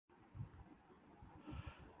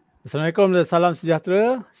Assalamualaikum dan salam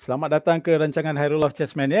sejahtera. Selamat datang ke rancangan Hairul of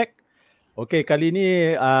Chess Maniac. Okey, kali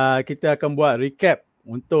ni kita akan buat recap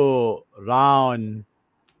untuk round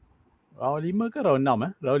 5 ke round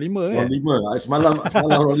 6 Round 5 kan? Round 5. Semalam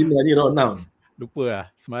round 5, ni round 6. Lupa lah.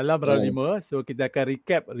 Semalam round 5. So kita akan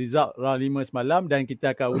recap result round 5 semalam dan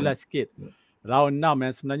kita akan ulas sikit round 6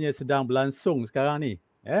 yang sebenarnya sedang berlangsung sekarang ni.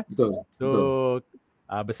 Betul. So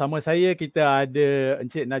bersama saya kita ada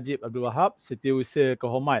Encik Najib Abdul Wahab, Setiausaha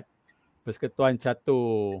Kehormat Persekutuan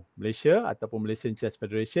Catur Malaysia ataupun Malaysian Chess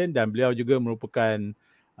Federation, dan beliau juga merupakan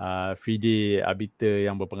FIDE arbiter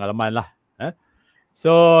yang berpengalaman lah.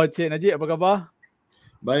 So Encik Najib, apa khabar?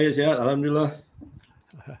 Baik, sihat, alhamdulillah.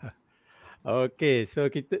 Okey, so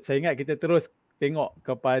saya ingat kita terus tengok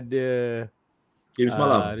kepada Game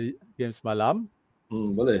semalam. Game semalam.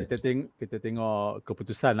 Boleh. Kita tengok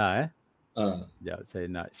keputusan lah. Sekejap saya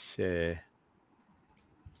nak share.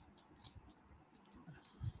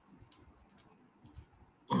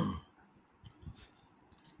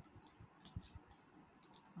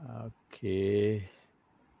 Okey.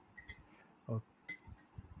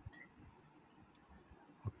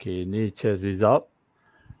 Okey, ni chess result.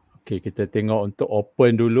 Okey, kita tengok untuk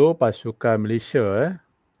open dulu pasukan Malaysia.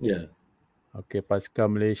 Ya. Okey, pasukan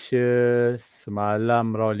Malaysia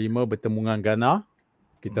semalam round 5 bertemu dengan Ghana.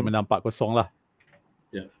 Kita menang 4-0 lah.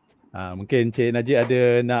 Ya. Mungkin Encik Najib ada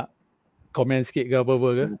nak komen sikit ke apa-apa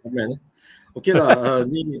ke? Komen. Okey lah,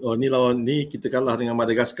 ni lawan ni kita kalah dengan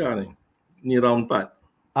Madagascar ni. Ni round 4.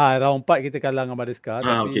 Round 4 kita kalah dengan Madagascar,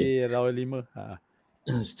 tapi okay. round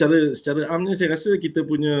 5. Secara amnya saya rasa kita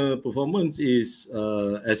punya performance is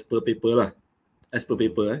as per paper lah. As per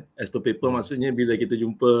paper. As per paper maksudnya bila kita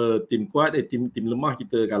jumpa tim kuat, tim lemah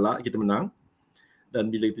kita kalah, kita menang. Dan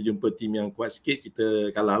bila kita jumpa tim yang kuat sikit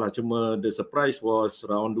kita kalah lah. Cuma the surprise was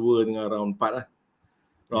round 2 dengan round 4 lah.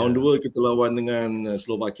 Round 2 kita lawan dengan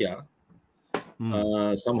Slovakia.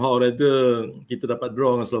 Somehow or other kita dapat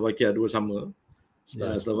draw dengan Slovakia 2-2.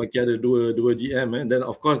 Slovakia ada 2 GM. Then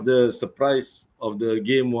of course the surprise of the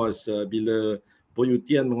game was bila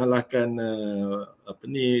Poyutian mengalahkan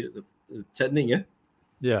Chatning.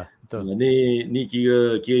 Ya, betul. Ni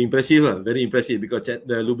kira impressive lah, very impressive because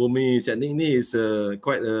Lubomir Chatning ni is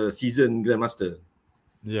quite a seasoned grandmaster.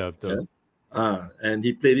 Ya, betul. And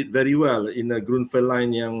he played it very well in a Grunfeld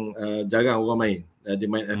line yang jarang orang main. Dia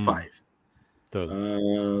main F5. Betul.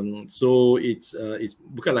 So it's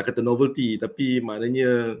bukanlah kata novelty, tapi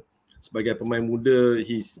maknanya sebagai pemain muda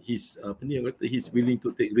he's willing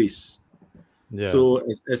to take risks. Yeah. So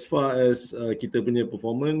as far as kita punya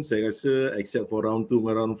performance, saya rasa except for round 2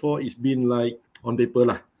 dan round 4, it's been like on paper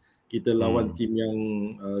lah. Kita lawan tim yang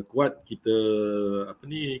kuat, kita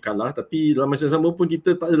kalah, tapi dalam masa yang sama pun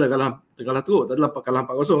kita tak adalah kalah teruk, tak adalah kalah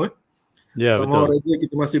 4-0 Ya, somehow betul.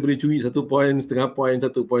 kita masih boleh curi 1 point, setengah point, 1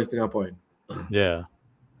 point, setengah point. Yeah.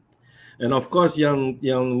 And of course yang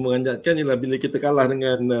menganjatkan ialah bila kita kalah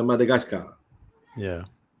dengan Madagascar. Yeah.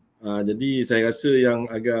 Jadi saya rasa yang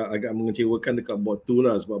agak mengecewakan dekat bot 2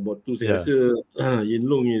 lah, sebab bot 2 saya rasa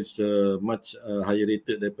Yinlong is much higher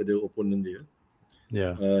rated daripada opponent dia.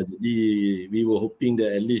 Yeah. Jadi we were hoping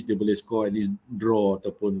that at least dia boleh score, at least draw,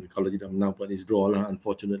 ataupun kalau tidak menang pun at least draw lah.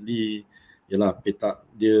 Unfortunately yalah, petak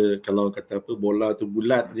dia kalau kata bola tu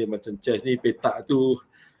bulat, dia macam chess ni petak tu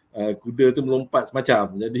kuda tu melompat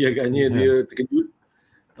semacam. Jadi agaknya dia terkejut.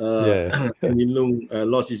 Yinlong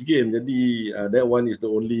lost his game. Jadi that one is the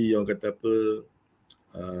only yang kata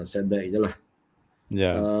setback je lah.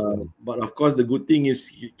 But of course the good thing is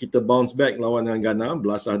kita bounce back lawan dengan Ghana,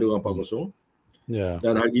 belasah dia orang 4-0.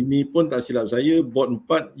 Dan hari ni pun tak silap saya bot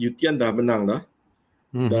 4 Yutian dah menang dah.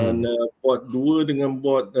 Dan bot 2 dengan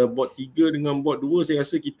bot 3 dengan bot 2 saya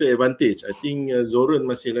rasa kita advantage. I think Zoran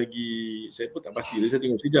masih lagi, saya pun tak pasti, saya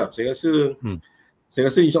tengok sekejap. Saya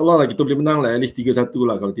rasa insyaAllah lah kita boleh menang lah, at least 3-1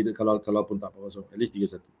 lah, kalau tidak, kalau pun tak 4-0, at least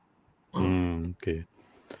 3-1. Okay.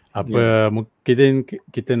 Mungkin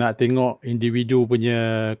kita nak tengok individu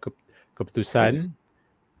punya keputusan.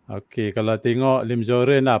 Okay, kalau tengok Lim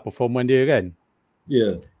Zoran lah performance dia kan.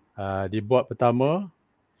 Ya. Di bot pertama,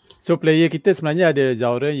 so player kita sebenarnya ada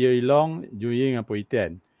Zoran, Yilong, Juying dan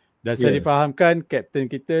Poitian. Dan saya difahamkan kapten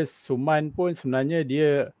kita Suman pun sebenarnya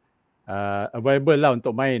dia available lah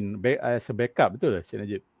untuk main as a backup, betul tak Cik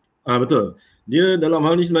Najib? Betul. Dia dalam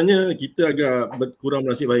hal ni sebenarnya kita agak kurang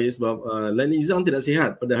bernasib baik sebab Lye Lik Zang tidak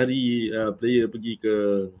sihat pada hari player pergi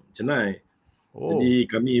ke Chennai. Jadi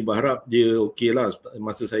kami berharap dia okey lah.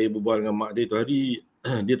 Masa saya berbual dengan mak dia tu hari,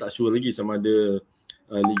 dia tak sure lagi sama ada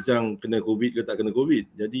Lik Zang kena COVID ke tak kena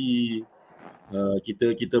COVID. Jadi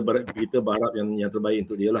kita berharap yang terbaik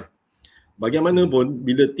untuk dia lah. Bagaimanapun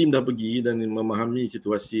bila tim dah pergi dan memahami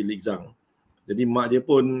situasi Lik Zang, Jadi mak dia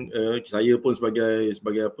pun saya pun sebagai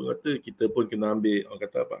apa kata, kita pun kena ambil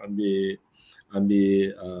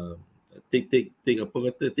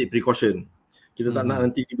take precaution. Kita tak nak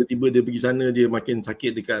nanti tiba-tiba dia pergi sana dia makin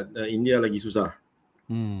sakit dekat India lagi susah.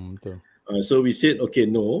 Betul. So we said okay,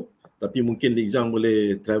 no, tapi mungkin Lik Zang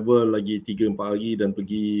boleh travel lagi 3-4 hari dan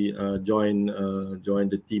pergi join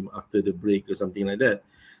the team after the break or something like that.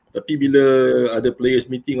 Tapi bila ada players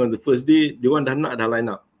meeting on the first day, dia orang dah line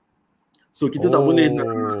up. So kita tak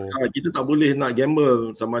boleh nak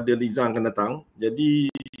gamble sama ada Lik Zang akan datang. Jadi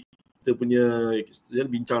kita punya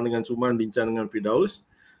bincang dengan Suman, bincang dengan Firdaus.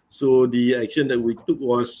 So the action that we took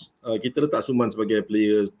was kita letak Suman sebagai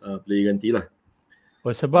player ganti lah.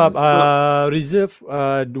 Sebab reserve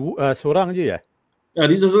seorang je ya?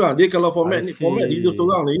 Reserve seorang. Dia kalau format reserve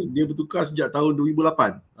seorang ni dia bertukar sejak tahun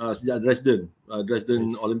 2008, sejak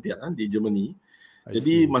Dresden Olympiad di Germany.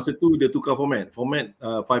 Jadi masa tu dia tukar format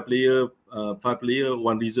 5 player 1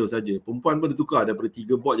 reserve saja. Perempuan pun dia tukar daripada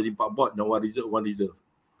 3 bot jadi 4 bot dan 1 reserve.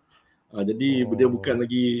 Jadi dia bukan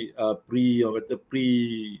lagi pre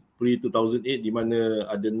 2008 di mana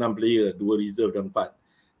ada 6 player, 2 reserve dan 4.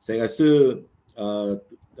 Saya rasa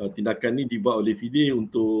tindakan ni dibuat oleh FIDE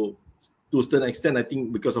untuk to certain extent, I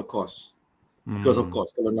think because of cost. Kalau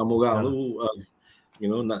 6 orang tu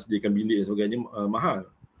nak sediakan bilik dan sebagainya mahal.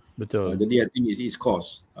 Betul. Jadi I think it's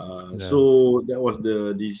cost. So that was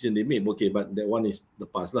the decision they made. Okay, but that one is the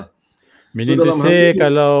past lah. Meaning to say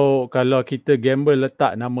kalau kita gamble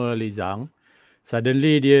letak nama Lik Zang,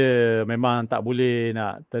 suddenly dia memang tak boleh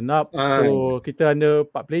nak turn up. So kita ada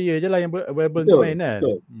 4 player je lah yang available untuk main kan.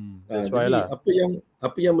 That's why lah.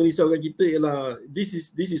 Apa yang merisaukan kita ialah this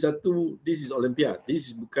is Olympiad.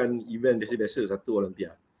 This is bukan event biasa-biasa, satu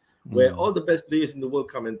Olympiad. Where all the best players in the world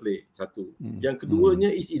come and play. Satu. Yang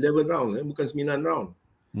keduanya is 11 rounds, bukan 9 round.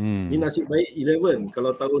 Ni nasib baik 11.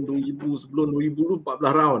 Kalau tahun 2000 sebelum 2000 tu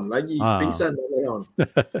 14 round lagi pingsan 14 round.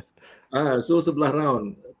 So 11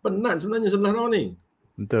 round. Penat sebenarnya 11 round ni.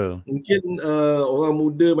 Betul. Mungkin orang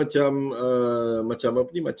muda macam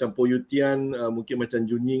Poyutian, mungkin macam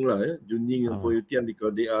Junying lah Junying dan Poyutian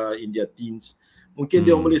because they are in their teens. Mungkin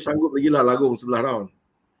dia orang boleh sanggup lagi lah lagung 11 round.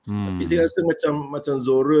 Tapi saya rasa macam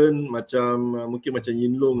Zoran, mungkin macam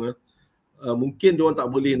Yinlong mungkin dia orang tak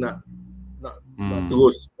boleh nak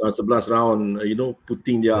terus 11 round,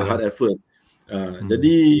 putting their hard effort.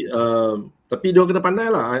 Jadi tapi dia orang kena pandai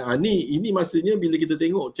lah. Ini masanya bila kita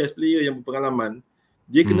tengok chess player yang berpengalaman,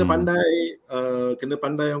 dia kena pandai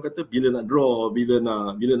orang kata bila nak draw, bila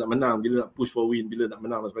nak menang, bila nak push for win, bila nak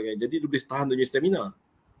menang dan sebagainya. Jadi dia boleh tahan dengan stamina.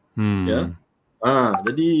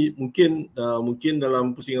 Jadi mungkin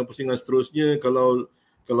dalam pusingan-pusingan seterusnya kalau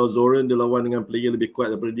Zoran dia lawan dengan player lebih kuat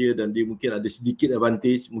daripada dia dan dia mungkin ada sedikit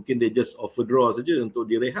advantage, mungkin dia just offer draw saja untuk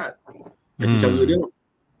dia rehat. Itu cara dia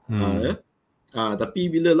lah. Tapi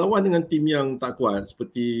bila lawan dengan tim yang tak kuat,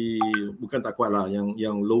 seperti bukan tak kuat lah,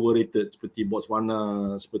 yang lower rated seperti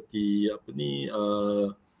Botswana, seperti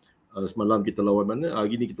semalam kita lawan mana?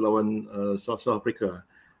 Hari ni kita lawan South Africa.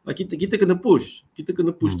 Kita kena push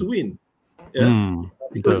to win.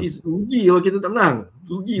 Because rugi kalau kita tak menang.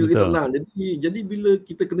 Jadi bila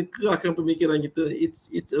kita kena kerahkan pemikiran kita,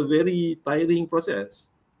 it's a very tiring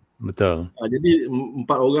process. Betul. Jadi 4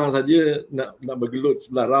 orang saja nak bergelut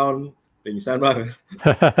 11 round, pengsan bang.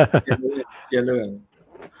 Kesian orang.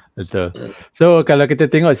 Betul. So kalau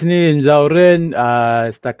kita tengok sini Zoran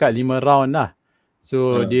setakat 5 round lah.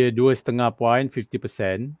 So dia 2.5 point,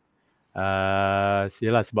 50%.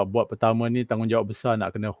 Yalah, sebab buat pertama ni tanggungjawab besar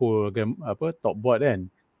nak kena hold game top board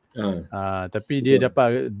kan. Tapi dia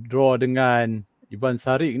dapat draw dengan Ivan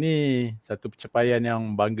Sarik ni satu pencapaian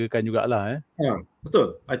yang banggakan jugalah.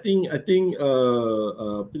 Betul. I think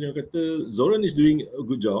apa yang kata Zoran is doing a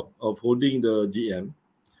good job of holding the GM.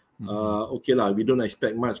 Okay lah, we don't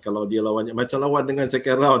expect much kalau dia lawan macam lawan dengan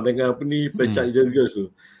second round dengan Percaturan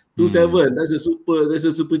tu. 2-7, that's a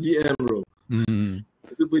super GM bro.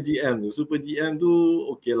 Super GM tu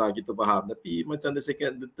okay lah, kita faham. Tapi macam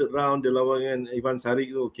the third round dia lawan dengan Ivan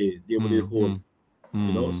Sarik tu okay, dia boleh hold.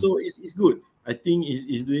 So it's good. I think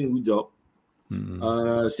he's doing a good job.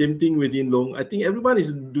 Same thing with Yinlong. I think everyone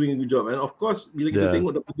is doing a good job. And of course, bila kita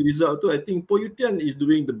tengok the result tu, I think Poyutian is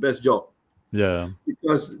doing the best job.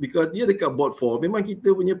 Because dia dekat bot 4. Memang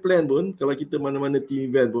kita punya plan pun, kalau kita mana-mana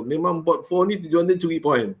team event pun, memang bot 4 ni tujuan dia curi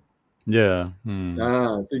point.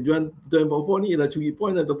 Tujuan bot 4 ni ialah curi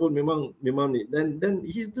point ataupun memang ni. Then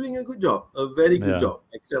he's doing a good job, a very good job.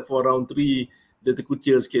 Except for round 3, dia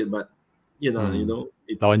terkucil sikit, but you know,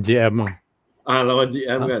 lawan GM. Lawan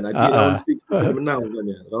GM kan. Nanti round 6 kita menang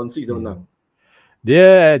sebenarnya. Round 6 kita menang.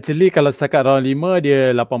 Dia actually kalau setakat round 5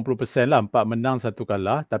 dia 80% lah, 4 menang 1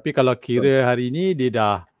 kalah. Tapi kalau kira hari ni dia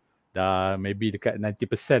dah maybe dekat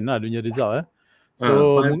 90% lah dunia result.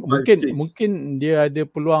 So five, six. mungkin dia ada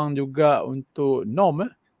peluang juga untuk norm.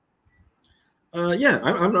 Yeah,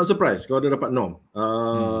 I'm not surprised kalau dia dapat norm.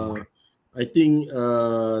 I think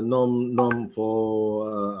norm for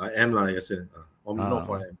IM lah, I rasa. Norm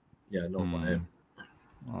for IM. Yeah, norm for IM.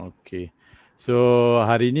 Okay. So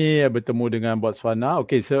hari ni bertemu dengan Botswana.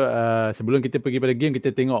 Okay, so sebelum kita pergi pada game,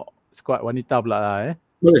 kita tengok skuad wanita pula lah.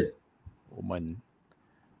 Boleh. Woman.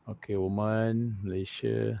 Okay, woman,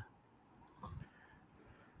 Malaysia.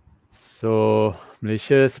 So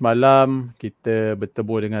Malaysia semalam kita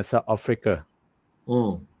bertemu dengan South Africa.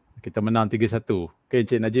 Kita menang 3-1. Okay,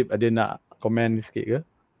 Encik Najib ada nak komen sikit ke?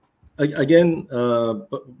 Again,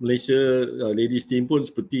 Malaysia ladies team pun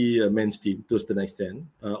seperti men's team to a certain extent.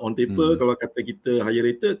 On paper, kalau kata kita higher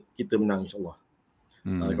rated, kita menang insyaAllah.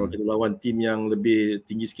 Kalau kita lawan team yang lebih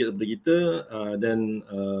tinggi sikit daripada kita, then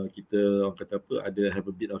kita orang kata apa, ada have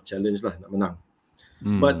a bit of challenge lah nak menang.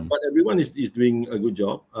 But everyone is doing a good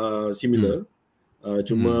job, similar.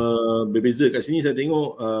 Cuma berbeza kat sini saya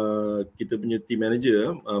tengok kita punya team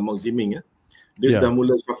manager Mark Ziming, dia dah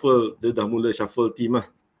mula shuffle team lah.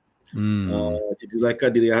 Siti Zulaikha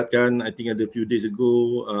direhatkan, I think ada few days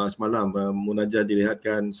ago, semalam Munajah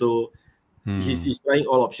direhatkan. So he's trying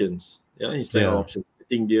all options. He's trying all options. I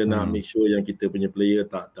think dia nak make sure yang kita punya player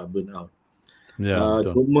tak burn out.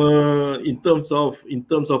 Cuma in terms of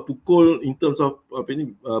pukul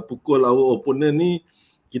our opponent ni,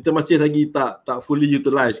 kita masih lagi tak fully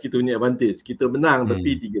utilize kita punya advantage. Kita menang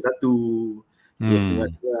tapi 3-1,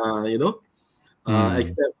 2.5, you know.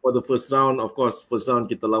 Except for the first round, of course, first round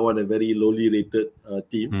kita lawan a very lowly rated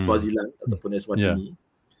team, Swaziland ataupun Eswatini.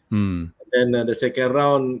 And then the second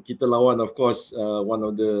round kita lawan, of course, one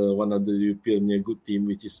of the European good team,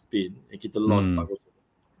 which is Spain. Kita lost 4-0.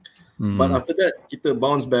 But after that kita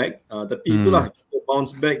bounce back. Tapi itulah, kita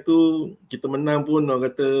bounce back tu, kita menang pun orang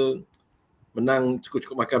kata menang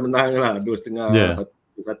cukup makan menang lah, 2.5,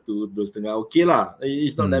 1, 2.5, okay lah.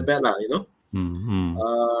 It's not that bad lah, you know.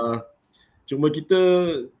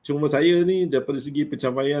 Cuma saya ni daripada segi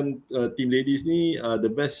pencapaian team ladies ni,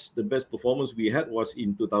 the best performance we had was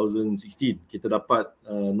in 2016. Kita dapat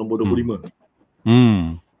nombor 25.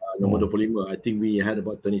 Nombor 25. I think we had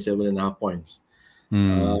about 27.5 points.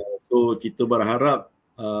 So kita berharap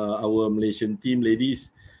our Malaysian team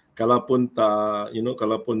ladies, kalaupun tak, you know,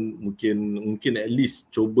 kalaupun mungkin at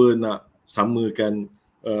least cuba nak samakan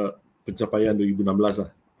pencapaian 2016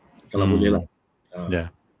 lah, kalau boleh lah.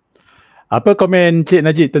 Apa komen Cik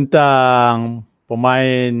Najib tentang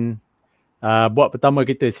pemain buat pertama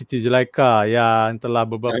kita, Siti Zulaikha, yang telah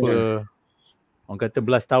beberapa orang kata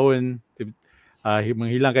belas tahun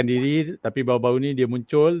menghilangkan diri, tapi baru-baru ni dia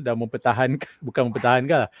muncul dan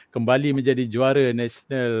mempertahankan kembali menjadi juara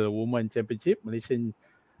National Women Championship, Malaysian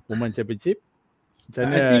Women Championship. Macam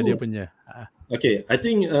mana dia punya? Okay, I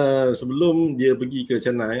think sebelum dia pergi ke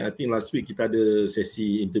Chennai, I think last week kita ada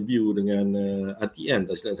sesi interview dengan RTM,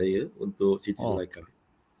 tak silap saya, untuk Siti Zulaikha.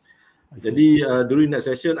 Jadi during that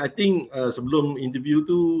session, I think sebelum interview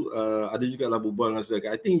tu ada juga lah berbual dengan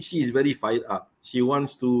Zulaikha. I think she is very fired up. She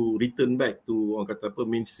wants to return back to orang kata apa,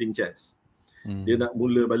 mainstream chess. Dia nak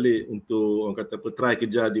mula balik untuk orang kata apa, try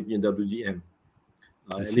kejar dia punya WGM.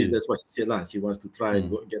 At least that's what she said lah. She wants to try and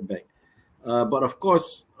get back. But of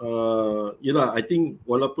course, yelah, I think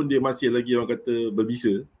walaupun dia masih lagi orang kata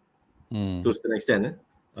berbisa to a certain extent,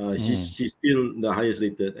 she's still the highest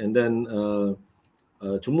rated. And then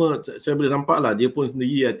cuma saya boleh nampak lah, dia pun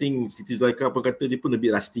sendiri, I think Siti Zulaikha pun kata dia pun lebih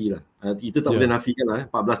rusty lah. Kita tak boleh nafikan lah,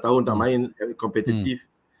 14 tahun tak main kompetitif,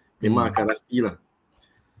 memang akan rusty lah.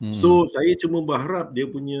 So saya cuma berharap dia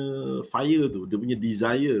punya fire tu, dia punya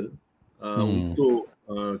desire untuk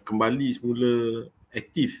kembali semula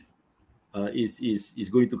aktif is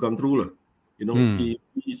going to come true lah. You know,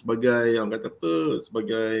 sebagai orang kata apa,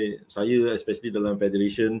 sebagai saya especially dalam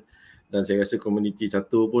federation, dan saya rasa community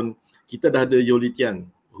Catur pun, kita dah ada Yolitian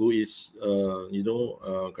who is you know,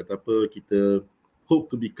 kata apa, kita hope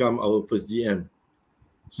to become our first GM.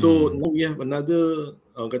 So now we have another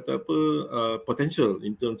kata apa, potential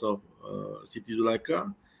in terms of Siti Zulaikha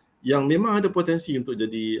yang memang ada potensi untuk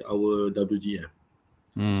jadi our WGM.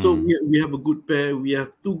 So we have a good pair, we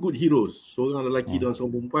have two good heroes, seorang lelaki dan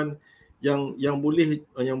seorang perempuan yang boleh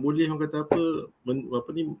orang kata apa,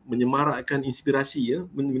 menyemarakkan inspirasi,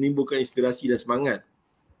 menimbulkan inspirasi dan semangat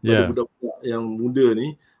pada budak-budak yang muda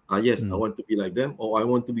ni. Yes, I want to be like them, or I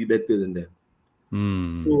want to be better than them.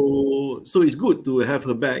 So it's good to have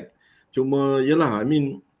her back. Cuma yalah, I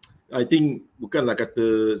mean I think bukanlah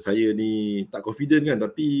kata saya ni tak confident kan,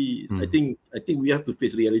 tapi I think we have to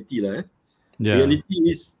face reality lah. Reality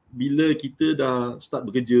is bila kita dah start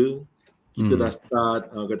bekerja, kita dah start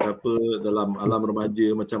kata apa dalam alam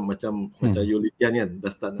remaja macam Olympid kan,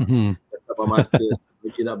 dah start master,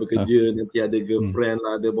 lagi nak bekerja, nanti ada girlfriend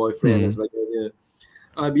lah, ada boyfriend dan sebagainya.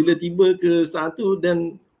 Bila tiba ke saat tu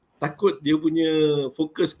dan takut dia punya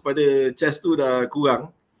fokus kepada chess tu dah kurang.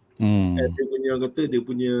 Dia punya kata dia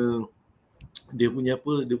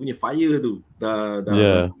punya fire tu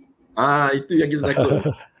dah itu yang kita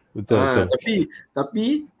takut. betul.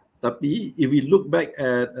 Tapi if we look back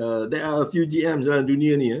at there are a few GMs dalam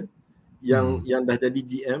dunia ni yang dah jadi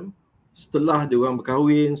GM, setelah dia orang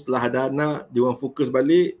berkahwin, setelah ada anak, dia orang fokus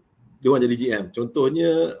balik, dia orang jadi GM.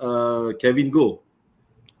 Contohnya Kevin Go.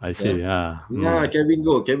 I see.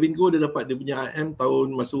 Kevin Go dia dapat dia punya IM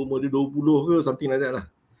tahun masa umur dia 20 ke something like that lah.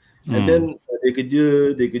 And then dia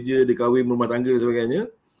kahwin, berumah tangga dan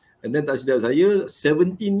sebagainya. And then tak silap saya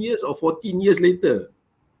 17 years or 14 years later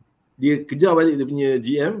dia kejar balik dia punya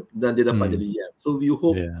GM dan dia dapat jadi GM. So we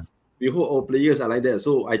hope all players are like that.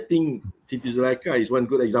 So I think Siti Zulaikha is one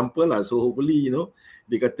good example lah. So hopefully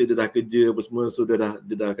dia kata dia dah kerja apa semua, so dia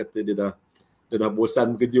dah kata dia dah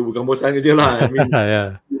bosan kerja, bukan bosan kerja lah. I mean,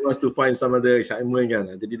 he wants to find some other excitement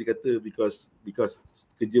kan. Jadi dia kata because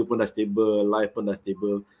kerja pun dah stable, life pun dah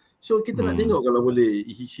stable. So kita nak tengok kalau boleh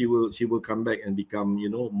she will come back and become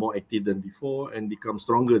more active than before and become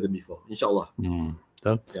stronger than before. InsyaAllah.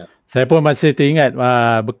 Betul. Saya pun masih teringat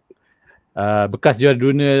bekas juara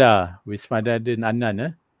dunia lah, Wisma dan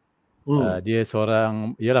Anan. Dia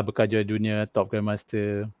seorang bekas juara dunia, top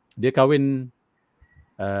grandmaster. Dia kahwin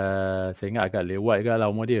saya ingat agak lewat ke lah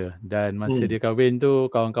umur dia. Dan masa dia kahwin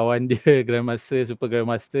tu, kawan-kawan dia grandmaster, super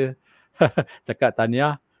grandmaster cakap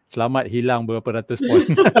tahniah, selamat hilang berapa ratus poin.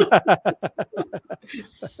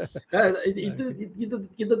 Itu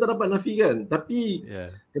kita tak dapat nafikan. Tapi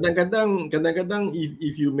kadang-kadang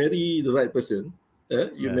if you marry the right person,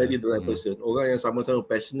 marry the right person, orang yang sama-sama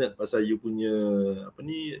passionate pasal you punya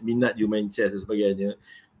minat you main chess dan sebagainya,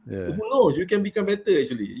 who knows, you can become better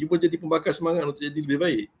actually. You boleh jadi pembakar semangat untuk jadi lebih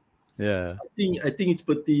baik. I think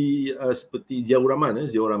seperti Ziaur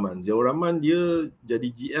Rahman dia jadi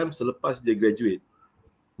GM selepas dia graduate.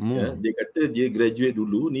 Dia kata dia graduate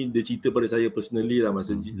dulu, ni dia cerita pada saya personally lah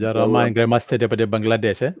masa Ziaur Rahman grandmaster daripada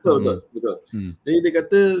Bangladesh. Betul. Jadi dia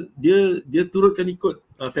kata dia turutkan ikut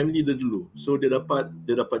family dia dulu. So dia dapat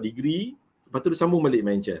degree, lepas tu dia sambung balik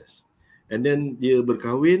main chess. And then dia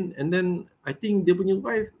berkahwin, and then I think dia punya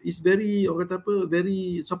wife is very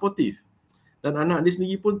very supportive. Dan anak dia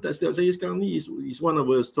sendiri pun tak silap saya sekarang ni is one of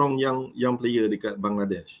a strong young player dekat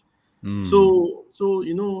Bangladesh. So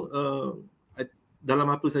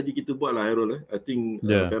dalam apa saja kita buat lah Hairul, I think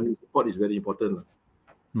family support is very important lah.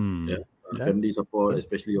 Family support,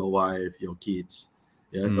 especially your wife, your kids.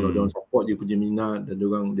 Kalau dia orang support you punya minat dan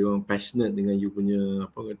dia orang passionate dengan you punya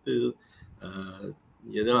apa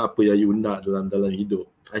yang you nak dalam hidup,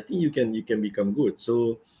 I think you can become good.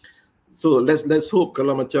 So let's hope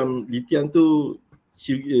kalau macam Litian tu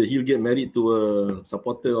he'll get married to a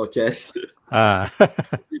supporter of chess.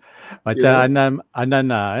 Macam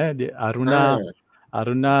Anana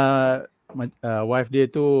Aruna wife dia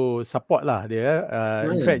tu support lah dia.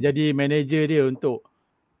 In fact jadi manager dia untuk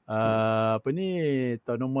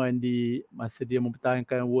tournament di masa dia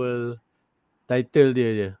mempertahankan world title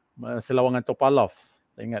dia selawangan Topalov.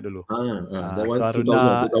 Saya ingat dulu. That one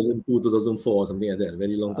 2002, 2004 something like that.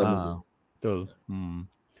 Very long time ago. Betul.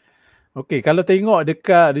 Okay, kalau tengok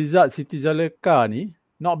dekat result Siti Zulaikha ni,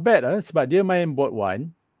 not bad lah sebab dia main board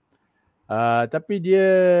 1. Tapi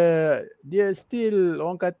dia still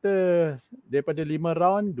orang kata daripada 5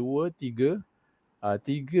 round 2, 3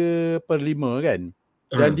 per 5 kan.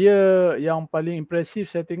 Dan dia yang paling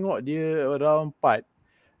impresif saya tengok dia round 4.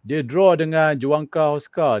 Dia draw dengan Juwanka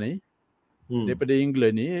Oscar ni daripada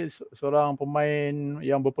England ni, seorang pemain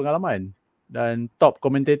yang berpengalaman dan top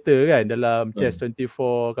commentator kan dalam Chess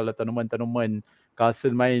 24. Kalau tournament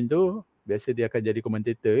Carlsen main tu biasa dia akan jadi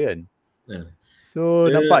commentator kan.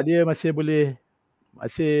 So nampak dia masih boleh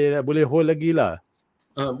hold lagi lah.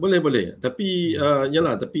 Boleh. Tapi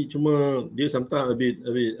tapi cuma dia sometimes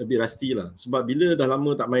a bit rusty lah. Sebab bila dah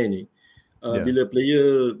lama tak main ni, bila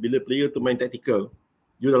player tu main tactical,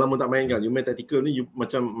 you dah lama tak main kan, you main tactical ni you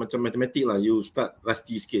macam matematik lah, you start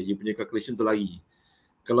rusty sikit, you punya calculation tu lagi.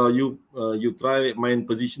 Kalau you try main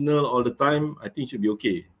positional all the time, I think should be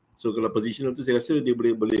okay. So kalau positional tu saya rasa dia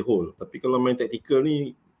boleh hold. Tapi kalau main tactical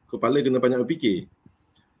ni kepala kena banyak berfikir.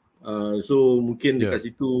 So mungkin dekat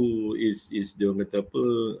situ is dia orang kata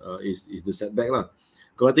is the setback lah.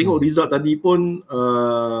 Kalau tengok result tadi pun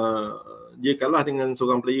dia kalah dengan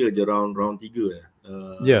seorang player je round 3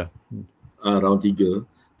 round 3.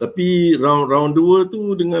 Tapi round 2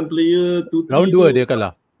 tu dengan player 2-3 Round 2 dia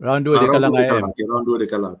kalah. Round 2 dia kalah dengan IM. Okay, round 2 dia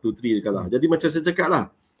kalah, 2-3 dia kalah. Jadi macam saya cakap lah,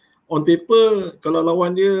 on paper kalau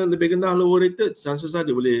lawan dia lebih rendah lower rated, chances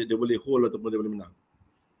dia boleh hold ataupun dia boleh menang.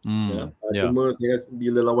 Cuma saya rasa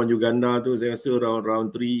bila lawan Uganda tu saya rasa round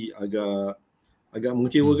 3 agak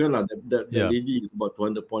mengecewakan lah. That lady is about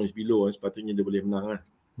 200 points below, sepatutnya dia boleh menang lah.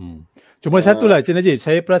 Cuma satulah Cik Najib,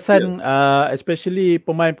 saya perasan especially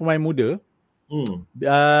pemain-pemain muda,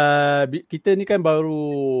 kita ni kan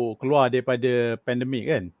baru keluar daripada pandemik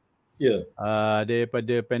kan.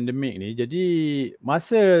 Daripada pandemik ni, jadi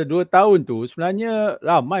masa 2 tahun tu sebenarnya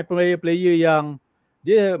ramai player-player yang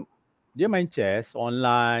dia main chess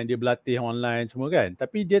online, dia berlatih online semua kan,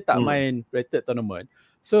 tapi dia tak main rated tournament.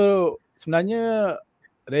 So sebenarnya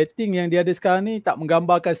rating yang dia ada sekarang ni tak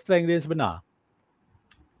menggambarkan strength dia sebenar.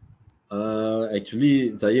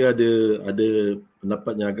 Actually saya ada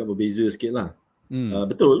pendapat yang agak berbeza sikit lah.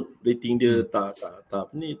 Betul, rating dia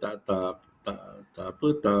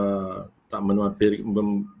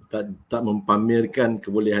tak mempamerkan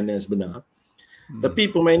kebolehan yang sebenar.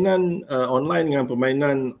 Tapi permainan online dengan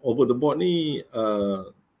permainan over the board ni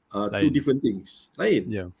two different things.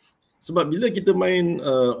 Lain. Sebab bila kita main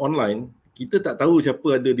online, kita tak tahu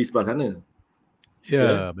siapa ada di sebelah sana.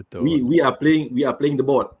 Betul. We are playing the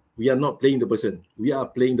board. We are not playing the person. We are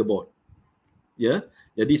playing the board.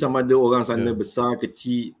 Jadi sama ada orang sana besar,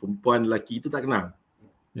 kecil, perempuan, lelaki, kita tak kenal.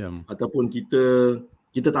 Ataupun kita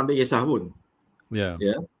tak ambil kisah pun.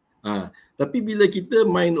 Tapi bila kita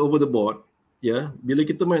main over the board,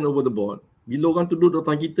 bila orang tu duduk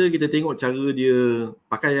depan kita tengok cara dia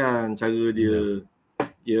pakaian, cara dia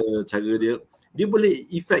dia boleh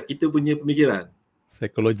affect kita punya pemikiran.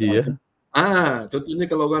 Psikologi Contohnya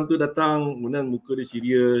kalau orang tu datang, kemudian muka dia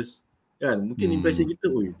serius kan, mungkin impression kita,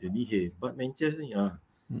 dia ni hebat main chess ni.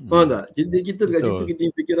 Faham tak? Jadi kita dekat situ kita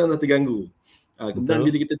fikiran dah terganggu. Kemudian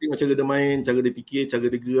bila kita tengok cara dia main, cara dia fikir, cara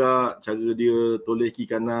dia gerak, cara dia toleh kiri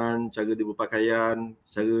kanan, cara dia berpakaian,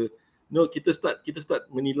 kita start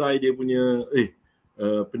menilai dia punya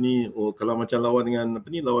kalau macam lawan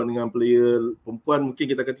dengan player perempuan, mungkin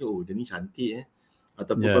kita akan tengok dia ni cantik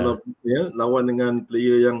ataupun kalau lawan dengan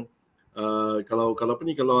player yang kalau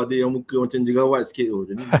ada yang muka macam jerawat sikit,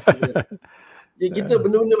 dia ni kita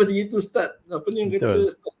benda-benda macam itu start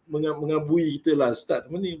start mengabui kita lah, start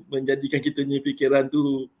menjadikan kita punya fikiran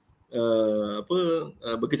tu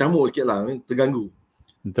berkecamuk sikit lah, terganggu.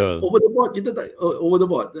 Betul. Over the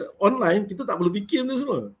board online kita tak perlu fikir benda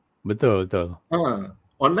semua. Betul.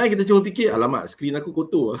 Online kita cuma fikir, alamak skrin aku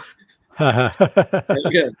kotor. Kan?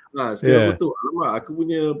 Skrin aku kotor, alamak aku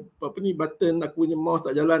punya button, aku punya mouse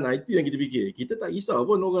tak jalan. Itu yang kita fikir. Kita tak risau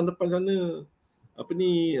pun orang depan sana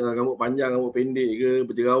rambut panjang, rambut pendek ke,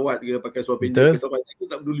 berjerawat ke, pakai seluar pendek ke, seluar panjang,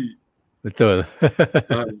 kita tak peduli. Betul.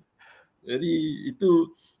 Jadi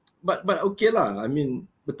itu but okay lah. I mean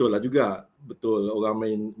betul lah juga. Betul orang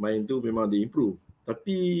main tu memang dia improve.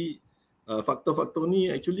 Tapi faktor-faktor ni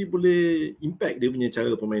actually boleh impact dia punya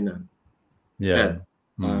cara permainan. Kan?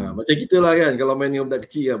 Macam kita lah kan, kalau main dengan budak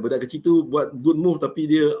kecil kan, budak kecil tu buat good move tapi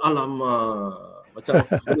dia alamak macam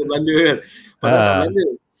Belanda kan. Padahal tak Belanda.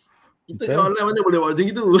 Kita kat online mana boleh buat macam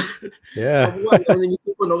itu. Kau buat macam itu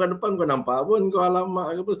pun orang depan kau nampak pun kau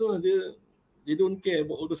alamak ke apa semua, dia don't care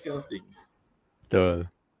about all those kind of things. Betul.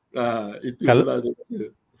 Itu lah saya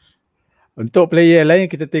rasa. Untuk player lain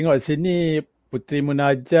kita tengok sini, Puteri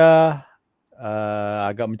Munajah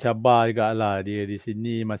agak mencabar jugalah dia di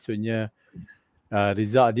sini, maksudnya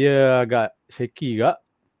result dia agak shaky juga.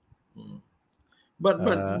 But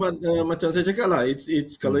macam saya cakap lah,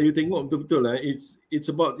 it's kalau you tengok betul-betul lah, it's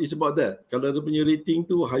about that. Kalau dia punya rating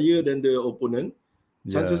tu higher than the opponent,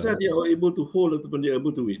 chances dia are able to hold ataupun dia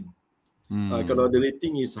able to win. Kalau the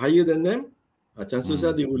rating is higher than them, chances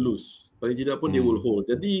dia will lose. Paling tidak pun dia will hold.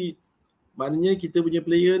 Jadi maknanya kita punya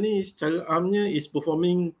player ni secara armnya is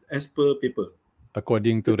performing as per paper.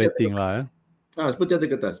 According to rating lah. Seperti atas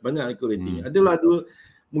kertas, banyak ikut rating.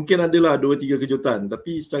 Mungkin adalah 2-3 kejutan,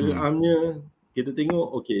 tapi secara armnya kita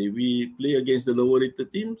tengok, okay, we play against the lower rated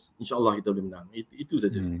teams, insyaAllah kita boleh menang. Itu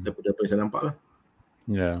saja daripada apa yang saya nampak lah.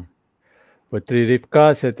 Puteri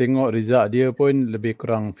Rifka, saya tengok result dia pun lebih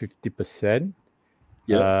kurang 50%.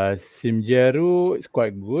 Sim Jeru is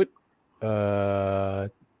quite good.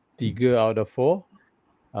 3 out of 4.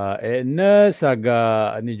 Agnes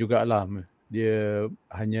agak ni jugalah. Dia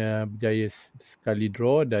hanya berjaya sekali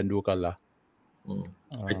draw dan 2 kalah.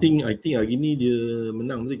 I think hari ni dia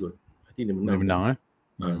menang tadi kot. I think dia menang. Dia menang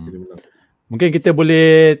dia menang. Mungkin kita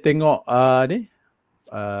boleh tengok ni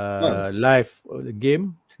live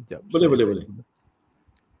game. Sekejap. Boleh.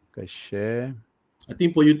 Okay, share. I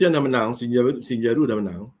think Poyutian dah menang, Sinjaru dah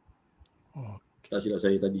menang. Okay. Tak silap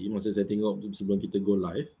saya tadi, masa saya tengok sebelum kita go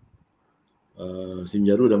live.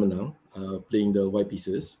 Sinjaru dah menang, playing the white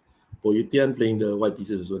pieces. Poyutian playing the white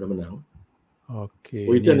pieces also dah menang. Okay.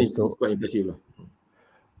 Poyutian is quite impressive lah.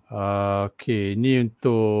 Okay, ni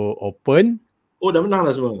untuk open. Oh, dah menang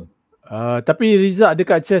dah semua. Tapi result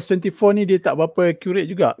dekat Chess 24 ni dia tak berapa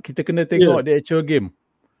accurate juga. Kita kena tengok the actual game.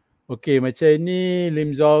 Okay, macam ni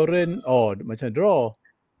Lim Zauren, macam draw.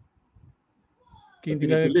 King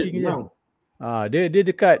tinggal king je. Dia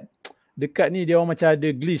dekat ni dia orang macam ada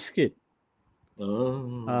glitch sikit.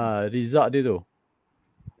 Result dia tu.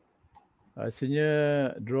 Rasanya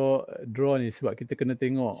draw ni sebab kita kena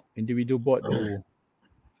tengok individu board tu.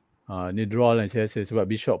 Ni draw lah saya rasa sebab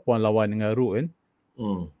bishop pawn lawan dengan rook kan.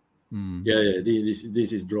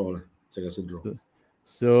 This is draw lah. Saya rasa draw.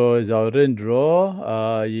 So Zauren draw,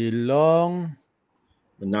 Hilang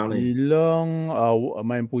menang ni. Hilang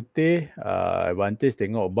main putih, advantage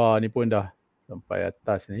tengok bar ni pun dah sampai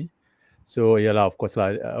atas ni. So yalah of course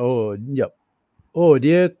lah.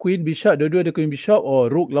 Dia queen bishop, dua-dua ada queen bishop.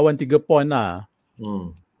 Rook lawan 3 pawn lah.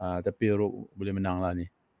 Tapi rook boleh menang lah ni.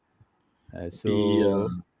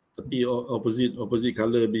 Tapi opposite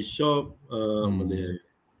color bishop boleh,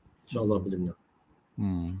 insyaAllah boleh menang.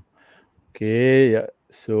 Okay,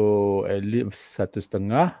 so at least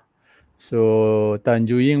 1.5. So Tan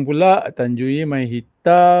Juying pula, Tan Juying main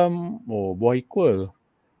hitam, buah equal.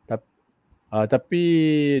 Tapi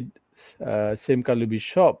same color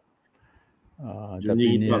bishop.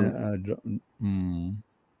 Tapi ni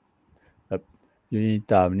Juying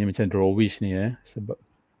hitam ni macam drawish ni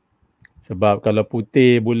sebab kalau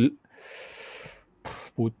putih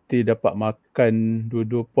dapat makan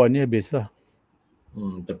dua-dua pawn ni habislah.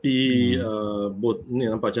 Tapi both ni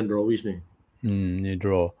nampak macam drawish ni. Ni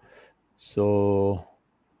draw. So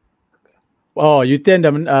U10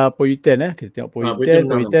 dah U10 kita tengok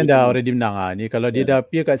U10 dah already menang. Ni kalau dia dah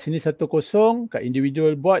appear kat sini 1-0 kat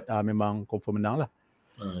individual board memang confirm menang lah.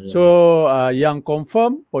 So yang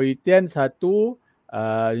confirm U10 1,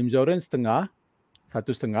 Lim Zauren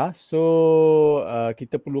 1.5. So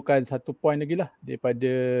kita perlukan 1 point lagi lah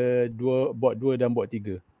daripada board 2 dan board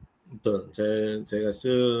 3. Betul. Saya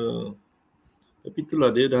rasa tapi itulah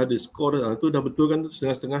dia dah ada skor tu dah betul kan tu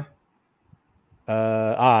setengah-setengah.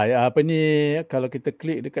 Kalau kita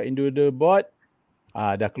klik dekat individual board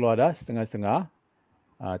dah keluar dah setengah-setengah.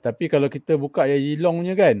 Tapi kalau kita buka yang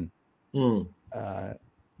Yilongnya kan.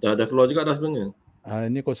 Dah keluar juga dah sebenarnya.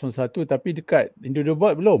 Ini 01 tapi dekat individual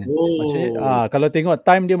board belum. Maksudnya kalau tengok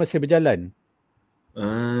time dia masih berjalan.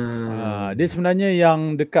 Dia sebenarnya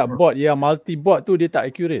yang dekat board yang multi board tu dia tak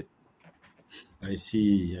accurate. I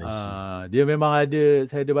see. Dia memang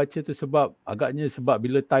saya ada baca tu sebab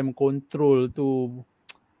bila time control tu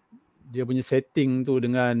dia punya setting tu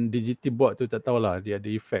dengan digital board tu tak tahulah dia ada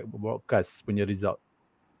effect broadcast punya result.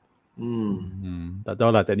 Tak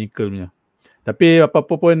tahulah technical punya. Tapi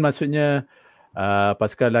apa-apa pun maksudnya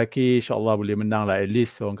pasukan lelaki insyaAllah boleh menang lah, at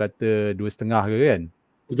least orang kata 2.5 ke kan.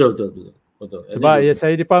 Betul. Sebab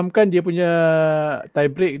saya dipahamkan dia punya tie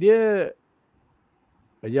break dia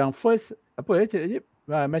yang first apa Cik Najib?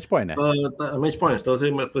 Match point match point. Setahu saya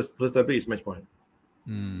first tie break is match point.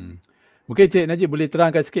 Mungkin Cik Najib boleh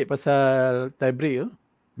terangkan sikit pasal tie break tu.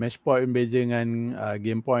 Match point beza dengan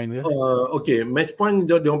game point ke? Okay, match point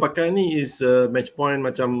dia orang pakai ni is match point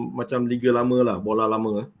macam liga lama lah, bola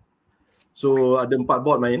lama. So ada 4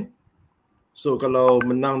 board main. So kalau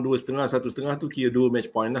menang 2.5, 1.5 tu kira 2 match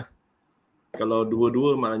point lah. Kalau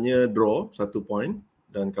 2-2 maknanya draw 1 point.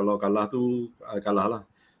 Dan kalau kalah tu kalah lah.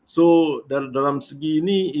 So dalam segi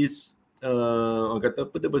ni is orang kata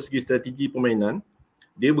apa, dari segi strategi permainan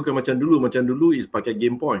dia bukan macam dulu is pakai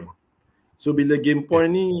game point. So bila game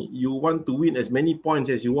point ni you want to win as many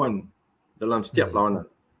points as you want dalam setiap lawanan.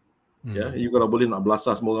 You kalau boleh nak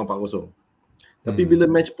belasah semua orang 4-0. Tapi bila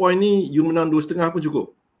match point ni you menang 2.5 pun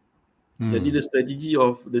cukup. Jadi the strategy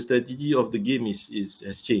of the game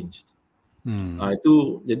has changed.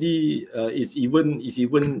 Itu jadi is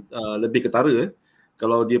even lebih ketara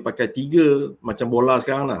kalau dia pakai 3 macam bola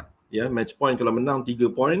sekarang lah. Match point kalau menang 3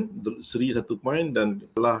 point, seri 1 point dan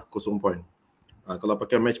kalah 0 point. Kalau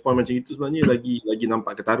pakai match point macam itu sebenarnya lagi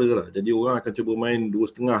nampak ketara lah. Jadi orang akan cuba main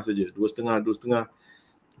 2.5 saja, 2.5.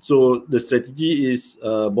 So the strategy is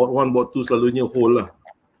board 1, board 2 selalunya hold lah.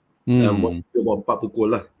 Board 3, board 4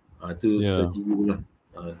 pukul lah. Itu strategi lah.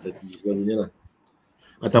 Strategi selalunya lah.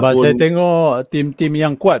 Sebab saya tengok tim-tim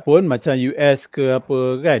yang kuat pun macam US ke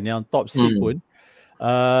apa kan, yang top seed pun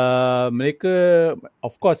mereka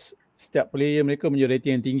of course setiap player mereka punya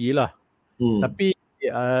rating yang tinggi lah. Tapi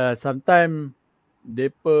sometimes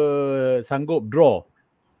mereka sanggup draw.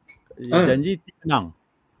 Janji tim menang.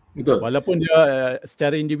 Betul. Walaupun dia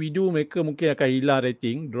secara individu mereka mungkin akan hilang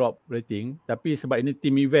rating, drop rating. Tapi sebab ini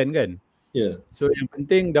team event kan. So yang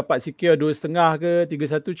penting dapat secure 2.5 ke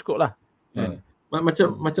 3-1 cukup lah.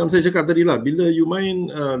 Macam saya cakap tadi lah, bila you main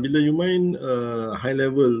high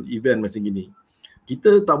level event macam gini,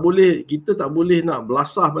 kita tak boleh nak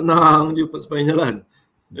belasah menang je sepanjang jalan.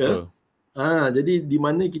 Jadi di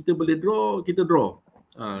mana kita boleh draw, kita draw.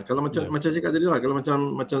 Kalau macam saya cakap tadi lah, kalau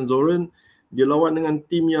macam Zoran dia lawan dengan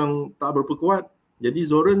tim yang tak berapa kuat, jadi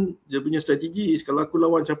Zoran dia punya strategi is kalau aku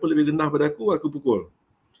lawan siapa lebih rendah pada aku pukul.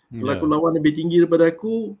 Kalau aku lawan lebih tinggi daripada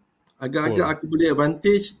aku, agak-agak aku boleh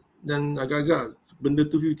advantage dan agak-agak benda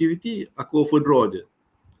tu 50-50, aku overdraw je.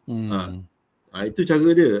 Itu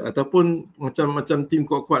cara dia. Ataupun macam tim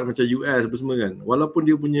kuat-kuat macam US apa semua kan, walaupun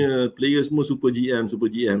dia punya player semua super GM,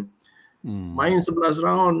 main 11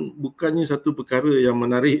 round bukannya satu perkara yang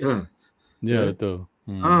menarik lah. Betul.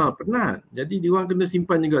 Penat. Jadi diorang kena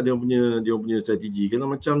simpan juga dia punya strategi.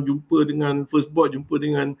 Kalau macam jumpa dengan first board, jumpa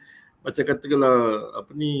dengan macam katakanlah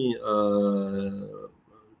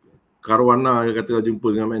Caruana katakanlah jumpa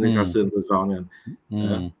dengan Magnus Carlsen first round kan.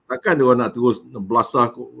 Takkan dia orang nak terus belasah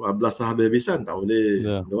habis-habisan, tak boleh.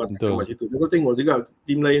 Dia orang takkan buat situ. Kita tengok juga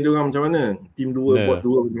tim lain dia orang macam mana. Tim 2 bot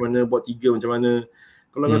 2 macam mana, bot 3 macam mana.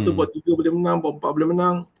 Kalau rasa bot 3 boleh menang, bot 4 boleh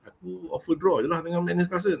menang, aku overdraw je lah dengan Magnus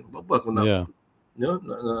Carlsen. Apa aku nak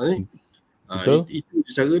ni. Itu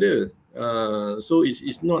cara dia. So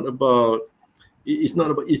it's not about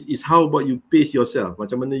it's how about you pace yourself.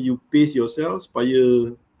 Macam mana you pace yourself supaya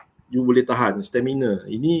you boleh tahan stamina.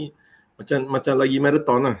 Ini macam lagi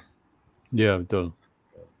marathon lah. Ya, betul.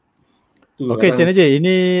 Okey, Cik Najib,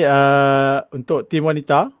 ini untuk tim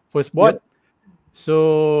wanita first board.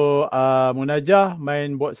 So Munajah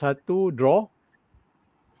main board 1 draw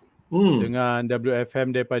dengan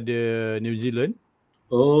WFM daripada New Zealand.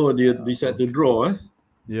 Dia decide to draw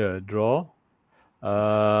draw.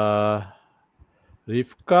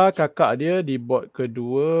 Rifka kakak dia di board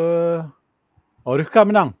kedua. Rifka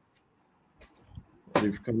menang.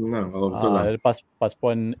 Betul lah. Lepas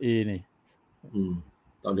pon A ni.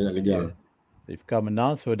 Tak boleh nak kejar. Rifka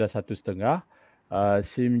menang, so dah 1.5.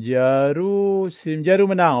 Sim Jaru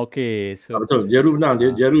menang. Okey. So, betul, Jaru menang.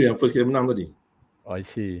 Jaru yang first kali menang tadi. I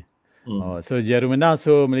see. So Jaru menang,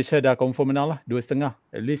 so Malaysia dah confirm menang lah 2.5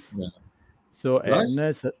 at least. So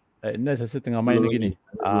Agnes rasa tengah main lagi ni.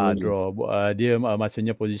 Draw. Dia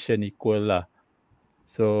maksudnya position equal lah.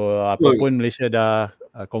 So apapun Malaysia dah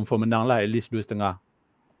confirm menang lah, at least 2.5.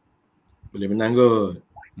 Boleh menang kot.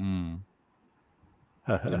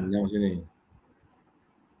 Boleh menang macam ni.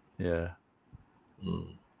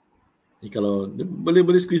 Ni kalau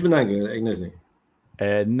boleh squeeze menang ke Agnes ni?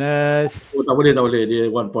 Agnes tak boleh. Dia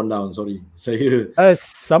 1 point down, sorry. Saya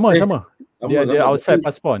sama. Dia outside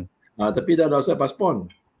pass pon. Tapi dah outside pass pon.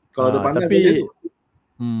 Kalau dia pandai boleh tu.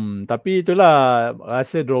 Tapi itulah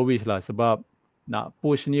rasa drawish lah, sebab nak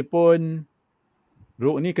push ni pun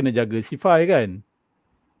Rook ni kena jaga Sifai kan.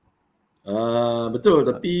 Betul,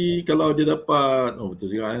 tapi kalau dia dapat betul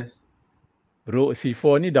juga Rook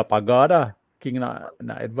C4 ni dah pagar dah. King nak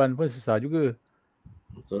advance pun susah juga.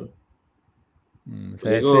 Betul.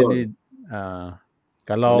 Saya rasa ni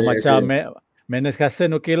kalau boleh macam Magnus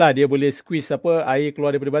Carlsen okey lah, dia boleh squeeze air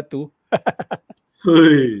keluar daripada batu.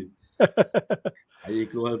 Air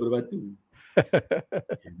keluar daripada batu.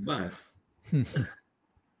 Hebat.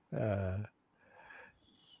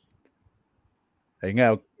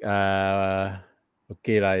 Ingat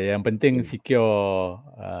okey lah, yang penting secure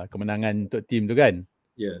kemenangan untuk tim tu kan.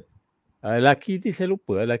 Laki tu saya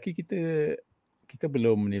lupa, laki kita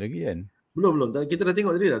belum ni lagi kan. Belum. Kita dah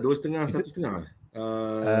tengok tadi dah 2.5 1.5.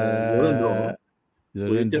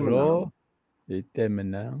 Zoran draw. Litan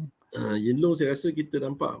menang. Yin Long saya rasa kita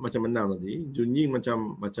nampak macam menang tadi. Junying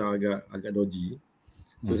macam agak dodgy.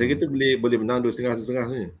 So saya kata boleh menang 2.5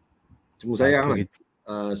 ni. Cuma sayang lah.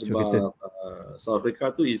 Sebab South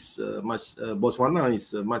Africa tu is much Botswana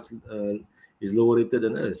is much is lower rated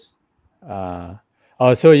than us.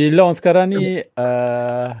 So Yilong sekarang ni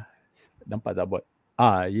nampak tak buat.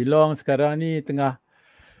 Yilong sekarang ni tengah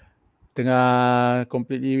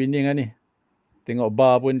completely winning lah ni. Tengok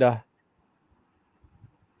bar pun dah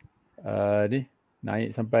ni naik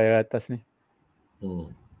sampai atas ni.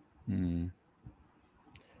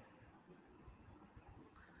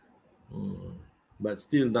 But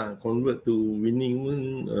still nak convert to winning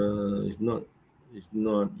pun it's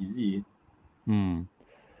not easy.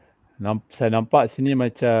 Saya nampak sini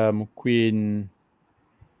macam Queen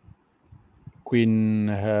Queen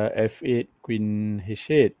F8, Queen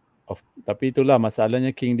H8. Tapi itulah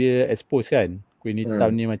masalahnya king dia expose kan. Queen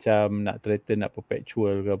hitam ni macam nak threaten, nak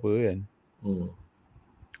perpetual ke apa kan.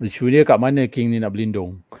 Isu dia kat mana king ni nak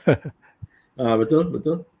berlindung. Betul.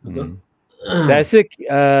 Saya rasa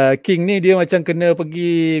king ni dia macam kena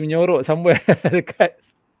pergi menyorok somewhere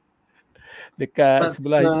dekat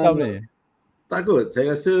sebelah hitam ni. Tak kot.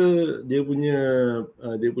 Saya rasa dia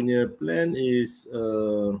punya plan is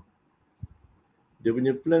dia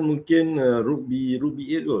punya plan mungkin Ruby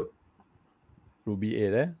 8 kot. Ruby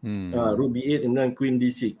 8 Ruby 8 and then Queen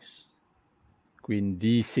D6. Queen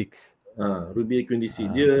D6. Ruby 8 Queen D6.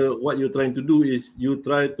 Dia what you trying to do is you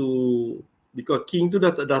try to, because king tu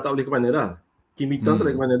dah tak boleh ke mana dah. King hitam tak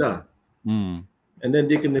boleh ke mana dah. And then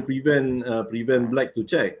dia kena prevent black to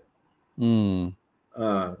check.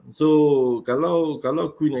 So kalau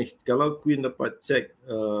queen dapat check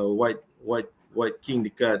white king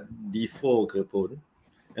dekat D4 ke pun,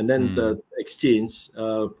 and then the exchange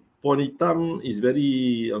pawn hitam is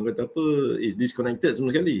very, orang kata apa, is disconnected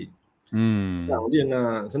sama sekali.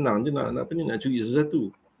 Senang dia nak curi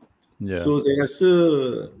sesuatu. So saya rasa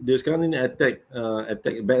dia sekarang ni attack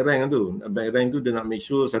back rank tu. Back rank tu dia nak make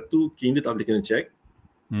sure satu, king dia tak boleh kena check.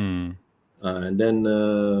 And then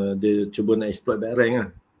dia cuba nak exploit back rank lah.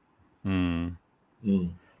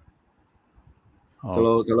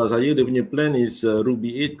 Kalau saya, dia punya plan is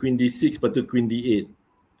Ruby 8, Queen D6, lepas tu Queen D8.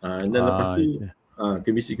 And then lepas tu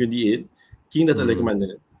Queen B6, Queen D8, king dah tak boleh ke mana.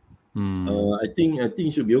 I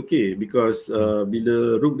think should be okay, because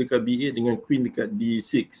bila Rook dekat B8 dengan Queen dekat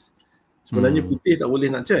D6, sebenarnya putih tak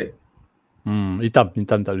boleh nak check. Hitam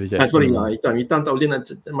tak boleh check. Hitam tak boleh nak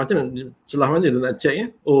check. Macam celah mana dia nak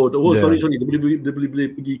check sorry dia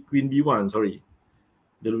boleh pergi Queen B1, sorry.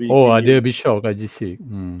 Dia boleh ada bishop kat G6.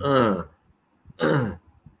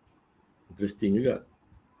 Interesting juga.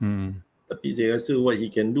 Tapi saya rasa what he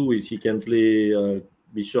can do is he can play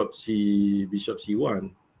bishop C1.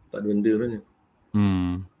 Tak ada benda sebenarnya.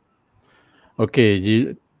 Okay,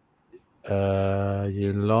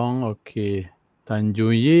 Yilong, okay.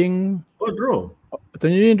 Tanjung Ying. Draw.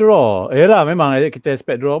 Tanjung Ying draw. Yalah, memang kita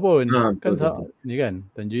expect draw pun. Betul. Ni kan,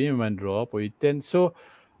 Tanjung Ying memang draw, point 10. So,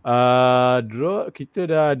 draw kita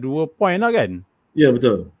dah 2 point lah kan? Ya,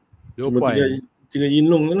 betul. 2 point. Tinggal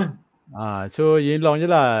Yinlong je lah. So Yinlong je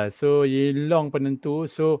lah. So Yinlong penentu.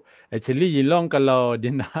 So actually Yinlong kalau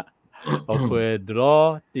dia nak offer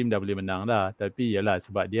draw, team dah boleh menang dah. Tapi yalah,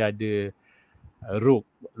 sebab dia ada Rook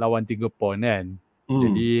lawan 3 pawn kan.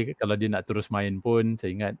 Jadi kalau dia nak terus main pun,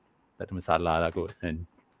 saya ingat tak ada masalah lah kot kan.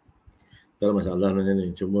 Tak ada masalah macam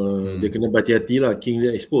ni. Cuma dia kena berhati-hati lah. King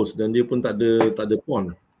dia expose dan dia pun tak ada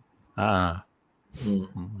pawn.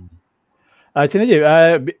 Cik Najib,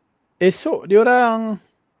 esok dia orang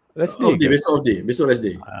last day ke? Besok last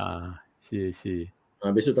day. See.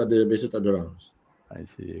 Besok tak ada rounds. I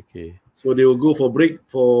see, okay. So they will go for break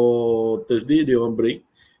for Thursday, they on break,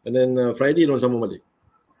 and then Friday they sambung balik.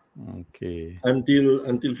 Okay.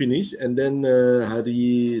 Until finish, and then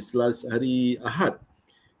hari Ahad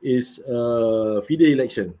is FIDE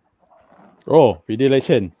Election. FIDE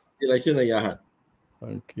Election. Election hari Ahad.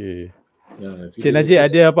 Okay. Cik Najib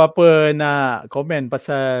ada apa-apa nak komen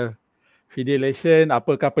pasal FIDE Election?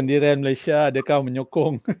 Apakah pendirian Malaysia? Adakah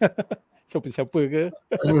menyokong siapa-siapa ke?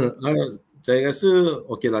 Saya rasa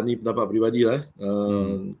okey lah, ni pendapat peribadi lah.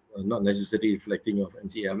 Not necessarily reflecting of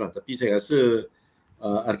MCF lah. Tapi saya rasa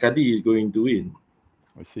Arkadi is going to win.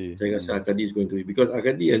 I see. Saya rasa Arkadi is going to win because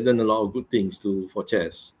Arkadi has done a lot of good things for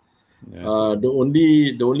chess. The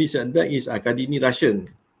only setback is Arkadi ni Russian.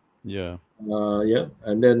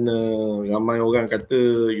 And then ramai orang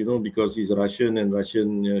kata, because he's Russian and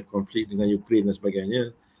Russian conflict dengan Ukraine dan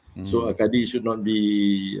sebagainya, so Arkadi should not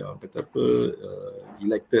be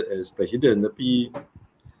elected as president. Tapi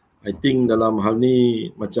I think dalam hal ni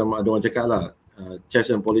macam ada orang cakap lah, chess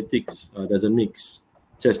and politics doesn't mix.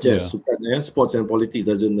 Chess sukan, sports and politics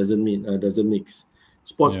doesn't mix.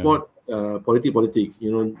 Sport politics,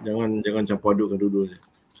 jangan campur adukkan dua-duanya.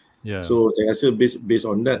 So saya rasa based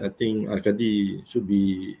on that, I think Arkadi should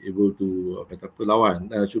be able to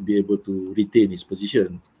should be able to retain his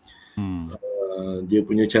position. Dia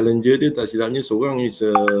punya challenger dia tak silapnya seorang is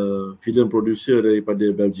a film producer daripada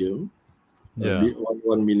Belgium,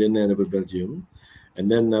 one millionaire daripada Belgium, and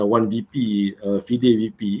then one VP, FIDE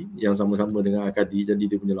VP yang sama-sama dengan Arkadi, jadi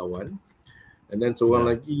dia punya lawan. And then seorang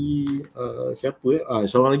lagi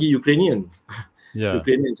seorang lagi Ukrainian.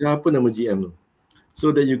 Ukrainian, siapa nama GM tu?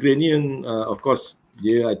 So the Ukrainian, of course,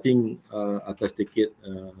 dia I think atas tiket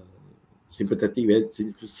sympathetic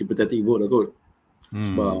vote lah kot.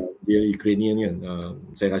 Sebab dia Ukrainian kan,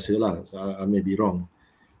 saya rasa lah, I may be wrong.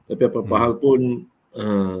 Tapi apa-apa hal pun,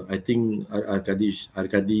 I think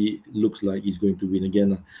Arkadi looks like he's going to win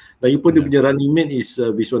again lah. Lagipun dia punya running mate is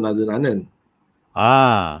Viswanathan Anand.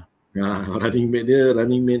 Running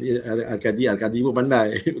mate Arkadi pun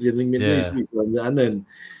pandai. Running mate dia is Viswanathan Anand.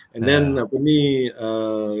 And then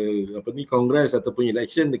Kongres ataupun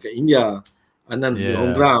election dekat India, Anand punya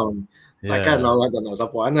home ground. Takkan orang tak nak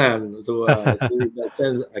support Anand. So in that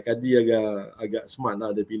sense Arkadi agak smart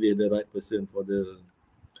lah, dia pilih the right person for the,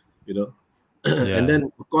 you know. And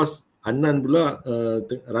then of course Anand pula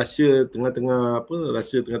Russia tengah-tengah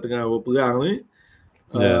berperang ni,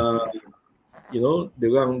 you know,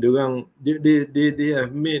 they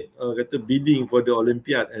have made kata bidding for the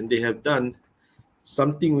Olympiad, and they have done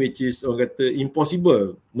something which is orang kata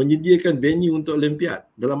impossible, menyediakan venue untuk Olympiad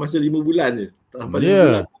dalam masa 5 bulan je. Tak sampai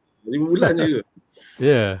 5 bulan je.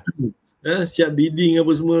 Siap bidding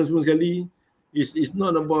apa semua sekali. It's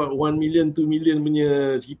not about 1 million, 2 million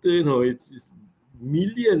punya cerita, you know. It's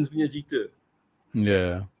millions punya cerita.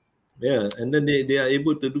 And then they are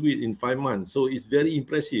able to do it in 5 months. So it's very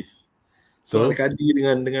impressive. So Arkadi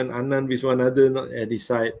dengan Anand Viswanathan at his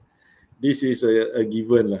side, this is a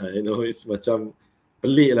given lah, you know. It's macam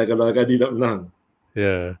pelik lah kalau Arkadi nak menang.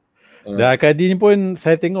 Dan Arkadi ni pun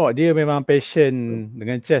saya tengok dia memang passion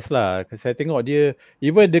dengan chess lah. Saya tengok dia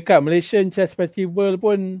even dekat Malaysian Chess Festival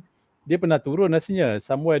pun dia pernah turun rasanya,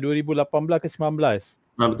 somewhere 2018 ke 19.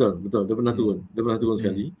 Betul. Dia pernah turun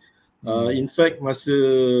sekali. In fact masa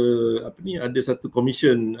ada satu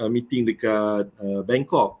commission meeting dekat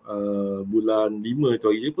Bangkok bulan 5 tu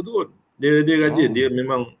hari dia pun turun. Dia rajin, dia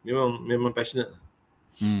memang passionate.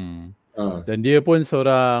 Dan dia pun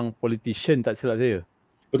seorang politician tak silap saya.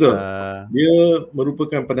 Betul. Dia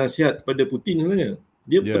merupakan penasihat kepada Putin sebenarnya.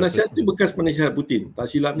 Dia penasihat tu bekas penasihat Putin, tak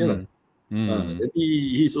silapnya lah. Jadi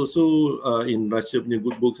he's also in Russia punya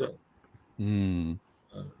good books lah.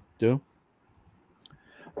 Betul.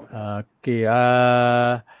 Okay.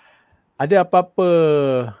 Ada apa-apa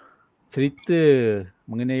cerita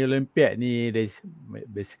mengenai Olympiad ni,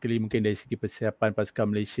 basically mungkin dari segi persiapan pasukan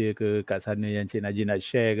Malaysia ke kat sana yang Cik Najib nak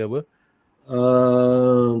share ke apa?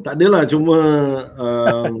 Tak adalah, cuma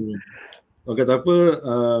orang kata apa,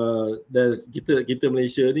 kita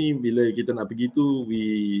Malaysia ni bila kita nak pergi tu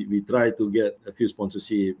we try to get a few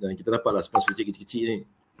sponsorship, dan kita dapatlah sponsorship kecil-kecil ni.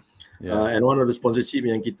 And one of the sponsorship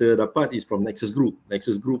yang kita dapat is from Nexus Corp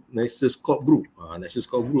Group. Nexus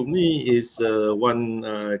Corp Group ni is one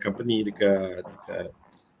company dekat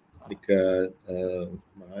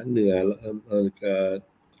mana dekat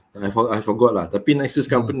I forgot lah. Tapi Nexus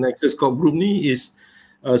Corp Group ni is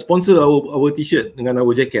sponsor our t-shirt dengan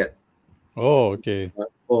our jacket. Okay.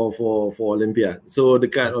 For Olympiad. So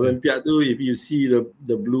dekat Olympiad tu, if you see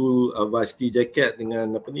the blue varsity jacket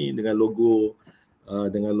dengan dengan logo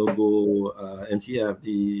MCF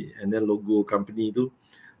and then logo company tu.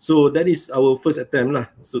 So that is our first attempt lah.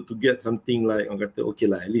 So to get something like, orang kata okay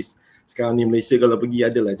lah, at least sekarang ni Malaysia kalau pergi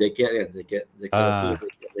adalah jacket kan,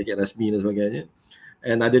 jacket rasmi dan sebagainya.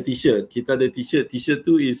 And ada t-shirt. Kita ada t-shirt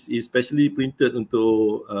tu is specially printed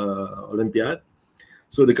untuk Olympiad.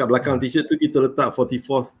 So dekat belakang t-shirt tu kita letak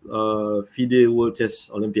 44th FIDE World Chess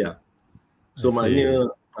Olympiad. So maknanya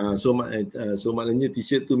maknanya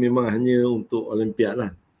t-shirt tu memang hanya untuk Olympiad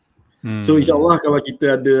lah. So insyaAllah kalau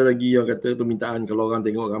kita ada lagi yang kata permintaan, kalau orang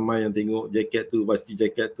tengok, ramai yang tengok jacket tu, varsity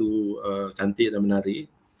jacket tu cantik dan menarik,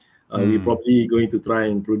 we probably going to try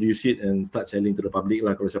and produce it and start selling to the public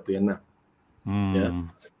lah, kalau siapa yang nak.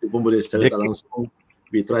 Itu pun boleh secara tak langsung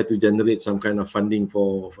we try to generate some kind of funding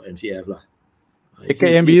for MCF lah.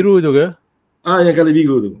 Jacket yang biru tu ke? Yang colour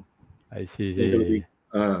biru tu. I see.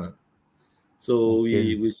 So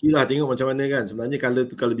we see lah, tengok macam mana kan. Sebenarnya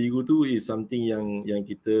colour biru tu is something yang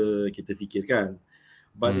kita fikirkan.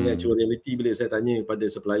 But in actual reality, bila saya tanya pada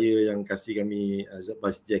supplier yang kasih kami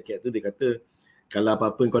varsity jacket tu, dia kata kalau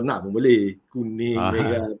apa-apa kau nak pun boleh, kuning,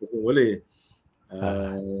 merah apa pun boleh.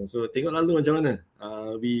 So tengok lalu macam mana.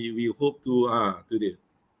 We hope to tu dia.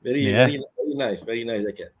 Very nice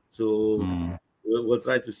jacket. So we'll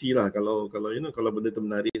try to see lah, kalau you know, kalau benda tu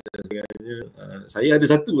menarik dan sebagainya. Saya ada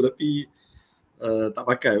satu tapi tak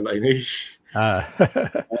pakai pula ini.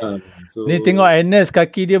 So, ni tengok Ernest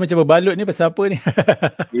kaki dia macam berbalut ni, pasal apa ni?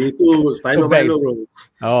 Itu stylo Milo bro.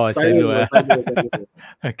 Stylo.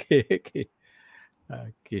 Okay.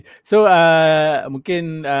 So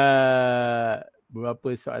mungkin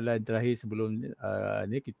beberapa soalan terakhir sebelum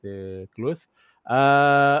ni kita close.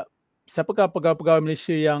 Siapakah pegawai-pegawai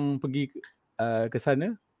Malaysia yang pergi ke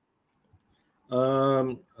sana?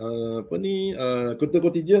 Kota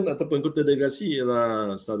kontijen ataupun kota delegasi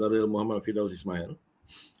ialah saudara Muhammad Firdaus Ismail.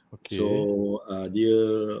 So dia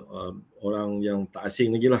orang yang tak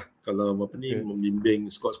asing lagi lah. Kalau apa ni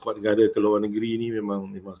membimbing skuad-skuad negara ke luar negeri ni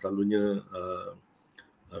memang selalunya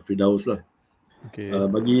Firdaus lah.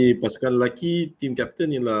 Bagi pasukan lelaki, tim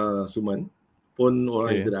kapten ialah Suman, pun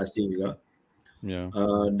orang yang tidak asing juga.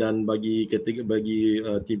 Dan bagi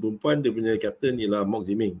tim perempuan, dia punya kapten ialah Mok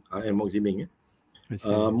Ziming, Mok Ziming.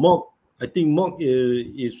 I think Mok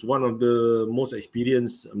is one of the most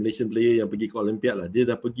experienced Malaysian player yang pergi ke Olympiad lah. Dia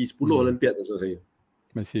dah pergi 10 Olympiad tak salah saya.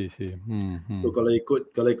 So kalau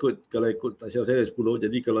ikut tak silap saya 10.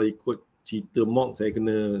 Jadi kalau ikut cerita Mok, saya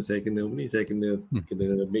kena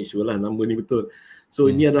make sure lah nama ni betul. So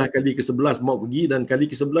ini adalah kali ke-11 Mok pergi, dan kali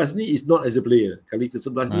ke-11 ni is not as a player. Kali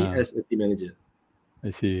ke-11 ni as a team manager.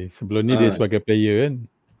 Sebelum ni dia sebagai player kan?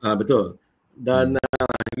 Betul. Dan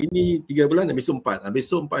hari ni 3 bulan, besok 4.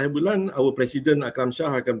 Besok 4 hari bulan, our President Akram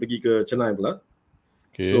Shah akan pergi ke Chennai pula.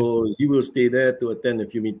 So he will stay there to attend a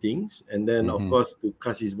few meetings, and then of course to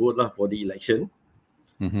cast his vote lah for the election.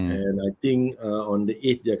 And I think on the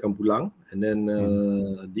 8th dia akan pulang, and then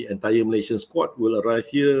the entire Malaysian squad will arrive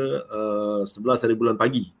here 11 hari bulan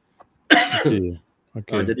pagi.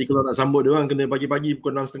 Jadi kalau nak sambut dia orang, kena pagi-pagi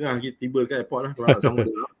pukul 6.30 kita tiba kat airport lah kalau nak sambut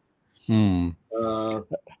dia orang.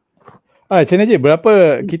 Cik Najib,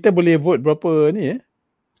 berapa kita boleh vote berapa ni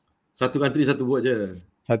Satu country satu vote je.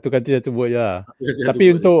 Satu country satu vote je. Tapi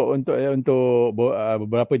untuk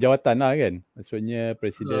beberapa jawatan lah kan? Maksudnya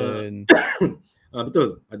presiden.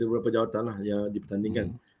 Betul, ada beberapa jawatan lah yang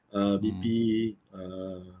dipertandingkan. VP,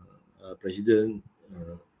 presiden,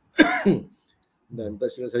 dan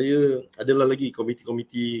tak silap saya adalah lagi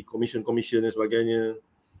komiti-komiti, commission dan sebagainya.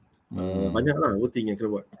 Banyaklah voting yang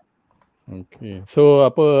kena buat. So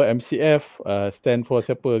apa MCF stand for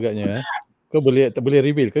siapa agaknya? Kau boleh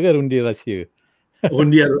reveal ke undi rahsia?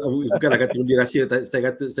 Undi bukanlah kata undi rahsia.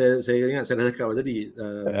 Saya ingat saya dah cakap tadi.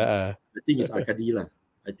 I think it's Arkadi lah.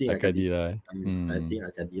 I think Arkadi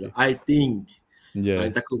lah. I think.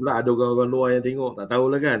 Takut pula ada orang-orang luar yang tengok, tak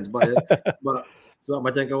tahulah kan, sebab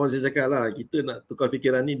macam kawan saya cakap lah, kita nak tukar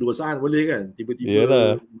fikiran ni 2 saat boleh kan.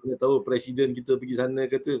 Tiba-tiba mana tahu presiden kita pergi sana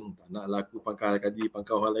kata tak nak laku pangkal Arkadi,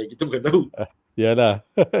 pangkal orang lain, kita bukan tahu.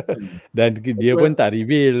 Dan dia pun tak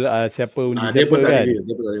reveal siapa undi siapa kan. Dia pun tak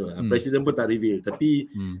reveal. Presiden pun tak reveal.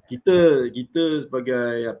 Tapi kita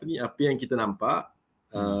sebagai apa yang kita nampak,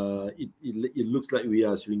 it looks like we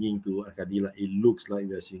are swinging to Arkadi lah. It looks like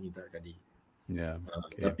we are swinging to Arkadi.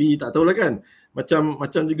 Tapi tak tahulah kan. Macam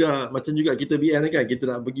juga kita BN kan, kita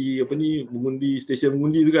nak pergi mengundi, stesen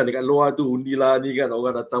mengundi tu kan, dekat luar tu undilah ni kan,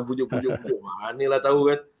 orang datang pujuk manalah tahu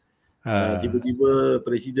kan. Tiba-tiba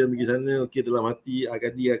presiden pergi sana, okey dalam hati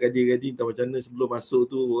Arkadi entah macam mana, sebelum masuk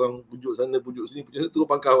tu orang pujuk sana pujuk sini, pujuk tu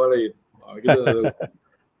pangkal orang lain. Kita tahu.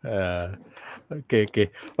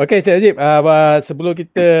 Okey Cik Najib, sebelum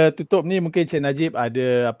kita tutup ni, mungkin Cik Najib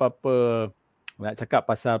ada apa-apa nak cakap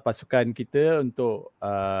pasal pasukan kita untuk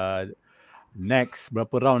next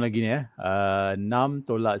berapa round lagi ni 6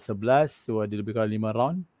 tolak 11, so ada lebih kurang 5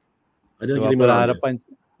 round. Ada lagi 5 round.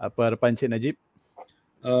 Apa harapan Cik Najib?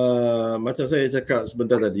 Macam saya cakap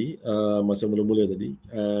sebentar tadi, masa mula-mula tadi,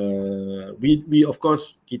 we of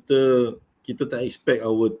course kita tak expect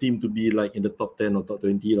our team to be like in the top 10 or top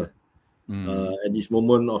 20 lah. At this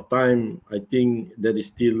moment of time, I think that is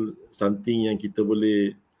still something yang kita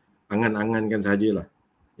boleh angan-angankan sajalah.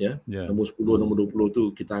 Nombor 10, nombor 20 tu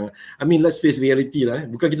kita let's face reality lah.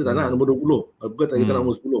 Bukan kita tak nak nombor 20. Bukan tak kita nak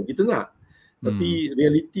nombor 10. Kita nak. Tapi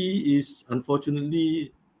reality is unfortunately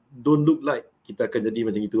don't look like kita akan jadi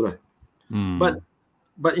macam itulah.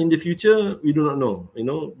 But in the future we do not know.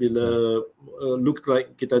 Bila look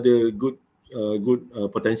like kita ada good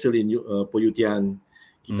potential in Poyutian.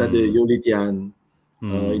 Kita ada Yolitian.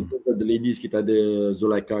 In terms of the ladies, kita ada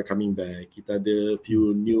Zulaika coming back. Kita ada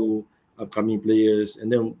few new upcoming players,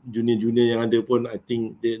 and then junior yang ada pun I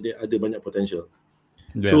think they ada banyak potential.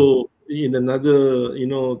 So in another 3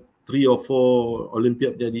 or 4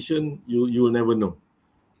 Olympiad edition, you will never know.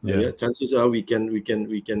 Chances are we can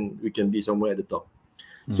be somewhere at the top.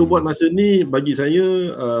 So buat masa ni, bagi saya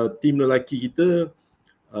tim lelaki kita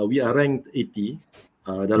we are ranked 80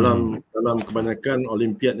 dalam kebanyakan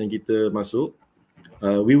Olympiad yang kita masuk.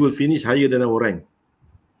 We will finish higher than our rank.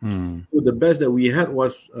 So the best that we had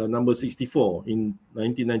was number 64 in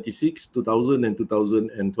 1996, 2000 and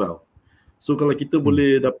 2012. So kalau kita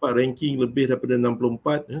boleh dapat ranking lebih daripada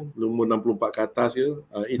 64, nombor 64 ke atas ke,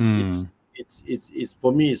 it's for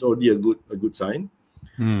me it's already a good sign.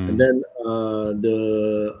 And then the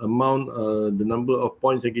amount, the number of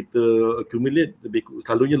points yang kita accumulate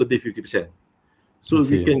selalunya lebih 50%. So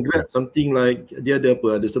we can grab something like dia ada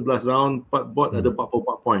 11 round, 4 board ada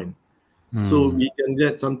 44 point. So we can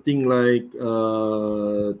get something like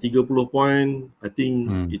 30 point. I think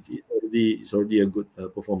it's already a good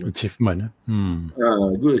performance. Achievement.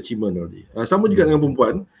 Good achievement already. Sama juga dengan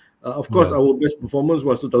perempuan. Of course, our best performance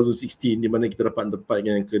was 2016, di mana kita dapat tempat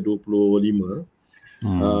yang ke-25.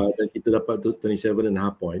 Dan kita dapat 27.5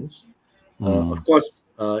 points. Of course,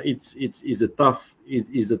 it's a tough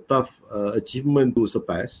achievement to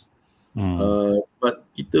surpass. But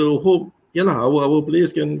kita hope, our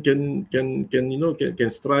players can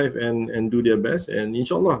strive and do their best, and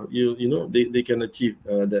inshallah, they can achieve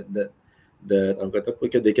that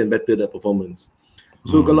they can better that performance.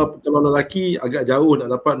 So kalau lelaki agak jauh nak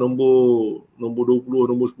dapat nombor 20,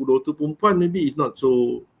 nombor 10 tu, perempuan maybe it's not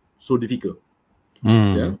so difficult.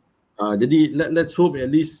 Jadi let's hope at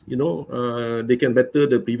least they can better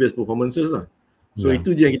the previous performances lah. So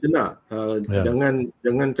itu je yang kita nak.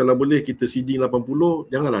 Jangan kalau boleh kita seeding 80,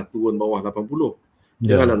 janganlah turun bawah 80.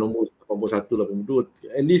 Janganlah nombor 81, 82.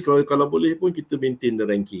 At least kalau boleh pun kita maintain the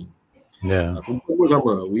ranking. Perempuan pun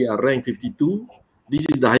sama. We are rank 52. This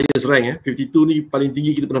is the highest rank. 52 ni paling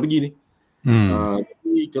tinggi kita pernah pergi ni.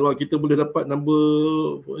 Jadi kalau kita boleh dapat number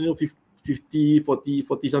 50, 40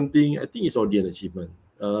 something, I think it's already an achievement.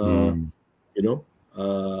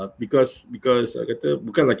 Because kata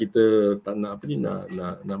bukanlah kita tak nak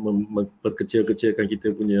nak memperkecil-kecilkan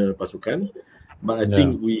kita punya pasukan, but I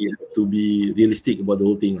think we have to be realistic about the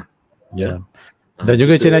whole thing lah. Dan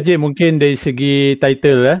juga Cik Najib, mungkin dari segi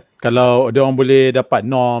title kalau dia orang boleh dapat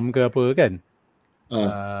norm ke apa kan.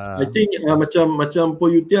 I think macam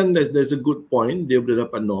Poyutian, there's a good point, dia boleh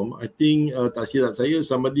dapat norm. I think tak silap saya,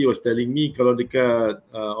 somebody was telling me kalau dekat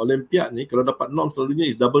Olympiad ni, kalau dapat norm selalunya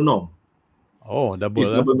is double norm.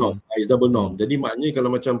 Double norm. It's double norm. Jadi maknanya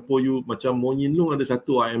kalau macam macam Mo Yin Loong ada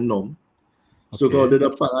satu IM norm. So kalau dia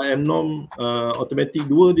dapat IM norm, automatic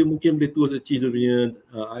 2 dia mungkin boleh terus achieve dia punya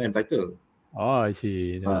IM title. I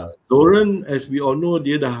see. Zoran, as we all know,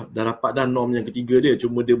 dia dah dapat dah norm yang ketiga dia,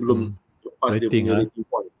 cuma dia belum lepas dia punya rating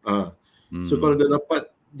point. So kalau dia dapat,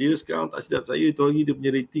 dia sekarang tak silap saya itu hari dia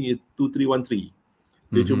punya rating is 2313.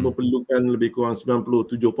 Dia cuma perlukan lebih kurang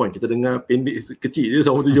 97 point. Kita dengar pendek kecil dia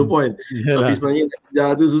sama 7 point. Tapi sebenarnya nak kejar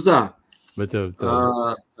tu susah. Betul.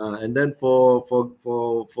 And then for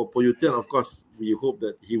Poyutian, of course, we hope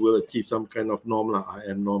that he will achieve some kind of norm lah,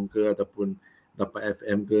 IM norm ke ataupun dapat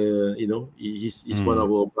FM ke, he's one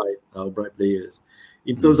of our bright players.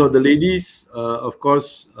 In terms of the ladies, of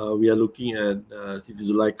course, we are looking at Siti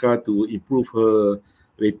Zulaika to improve her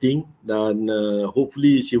rating, dan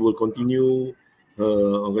hopefully she will continue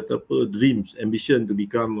dreams, ambition to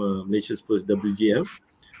become Malaysia's first WGM.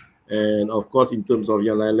 And of course, in terms of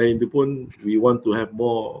yang lain-lain tu pun, we want to have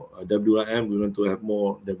more WRM, we want to have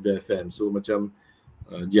more WFM. So macam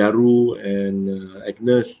Jaru and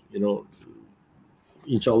Agnes,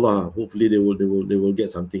 inshallah, hopefully they will get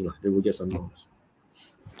something lah. They will get some norms.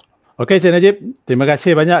 Okey, Cik Najib, terima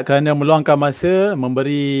kasih banyak kerana meluangkan masa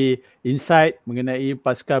memberi insight mengenai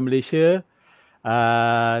pasukan Malaysia.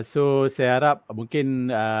 So saya harap mungkin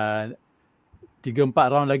 3-4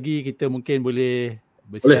 round lagi kita mungkin boleh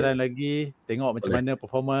bersiaran lagi, tengok macam mana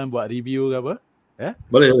performance, buat review ke apa.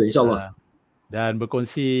 Boleh, insyaAllah. Dan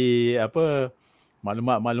berkongsi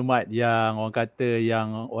maklumat-maklumat yang orang kata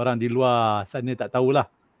yang orang di luar sana tak tahulah.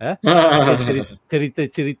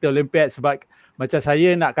 Cerita-cerita Olympiad, sebab macam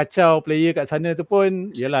saya nak kacau player kat sana tu pun,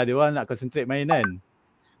 yalah dia orang nak concentrate main kan.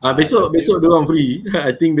 Besok dia orang free.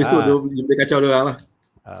 I think besok dia boleh kacau dia orang lah.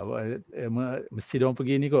 Mesti dia orang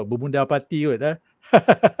pergi ni kot, berbunda party kot.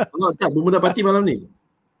 Tak, berbunda party malam ni.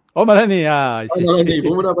 Malam ni. Malam ni,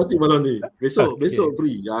 berbunda party malam ni. Besok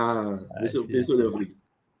free. Besok dia free.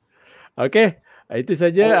 Okey, itu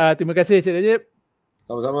saja. Terima kasih Cik Najib.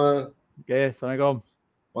 Sama-sama. Okey, Assalamualaikum.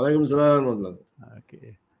 Waalaikumsalam.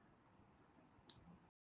 Okey.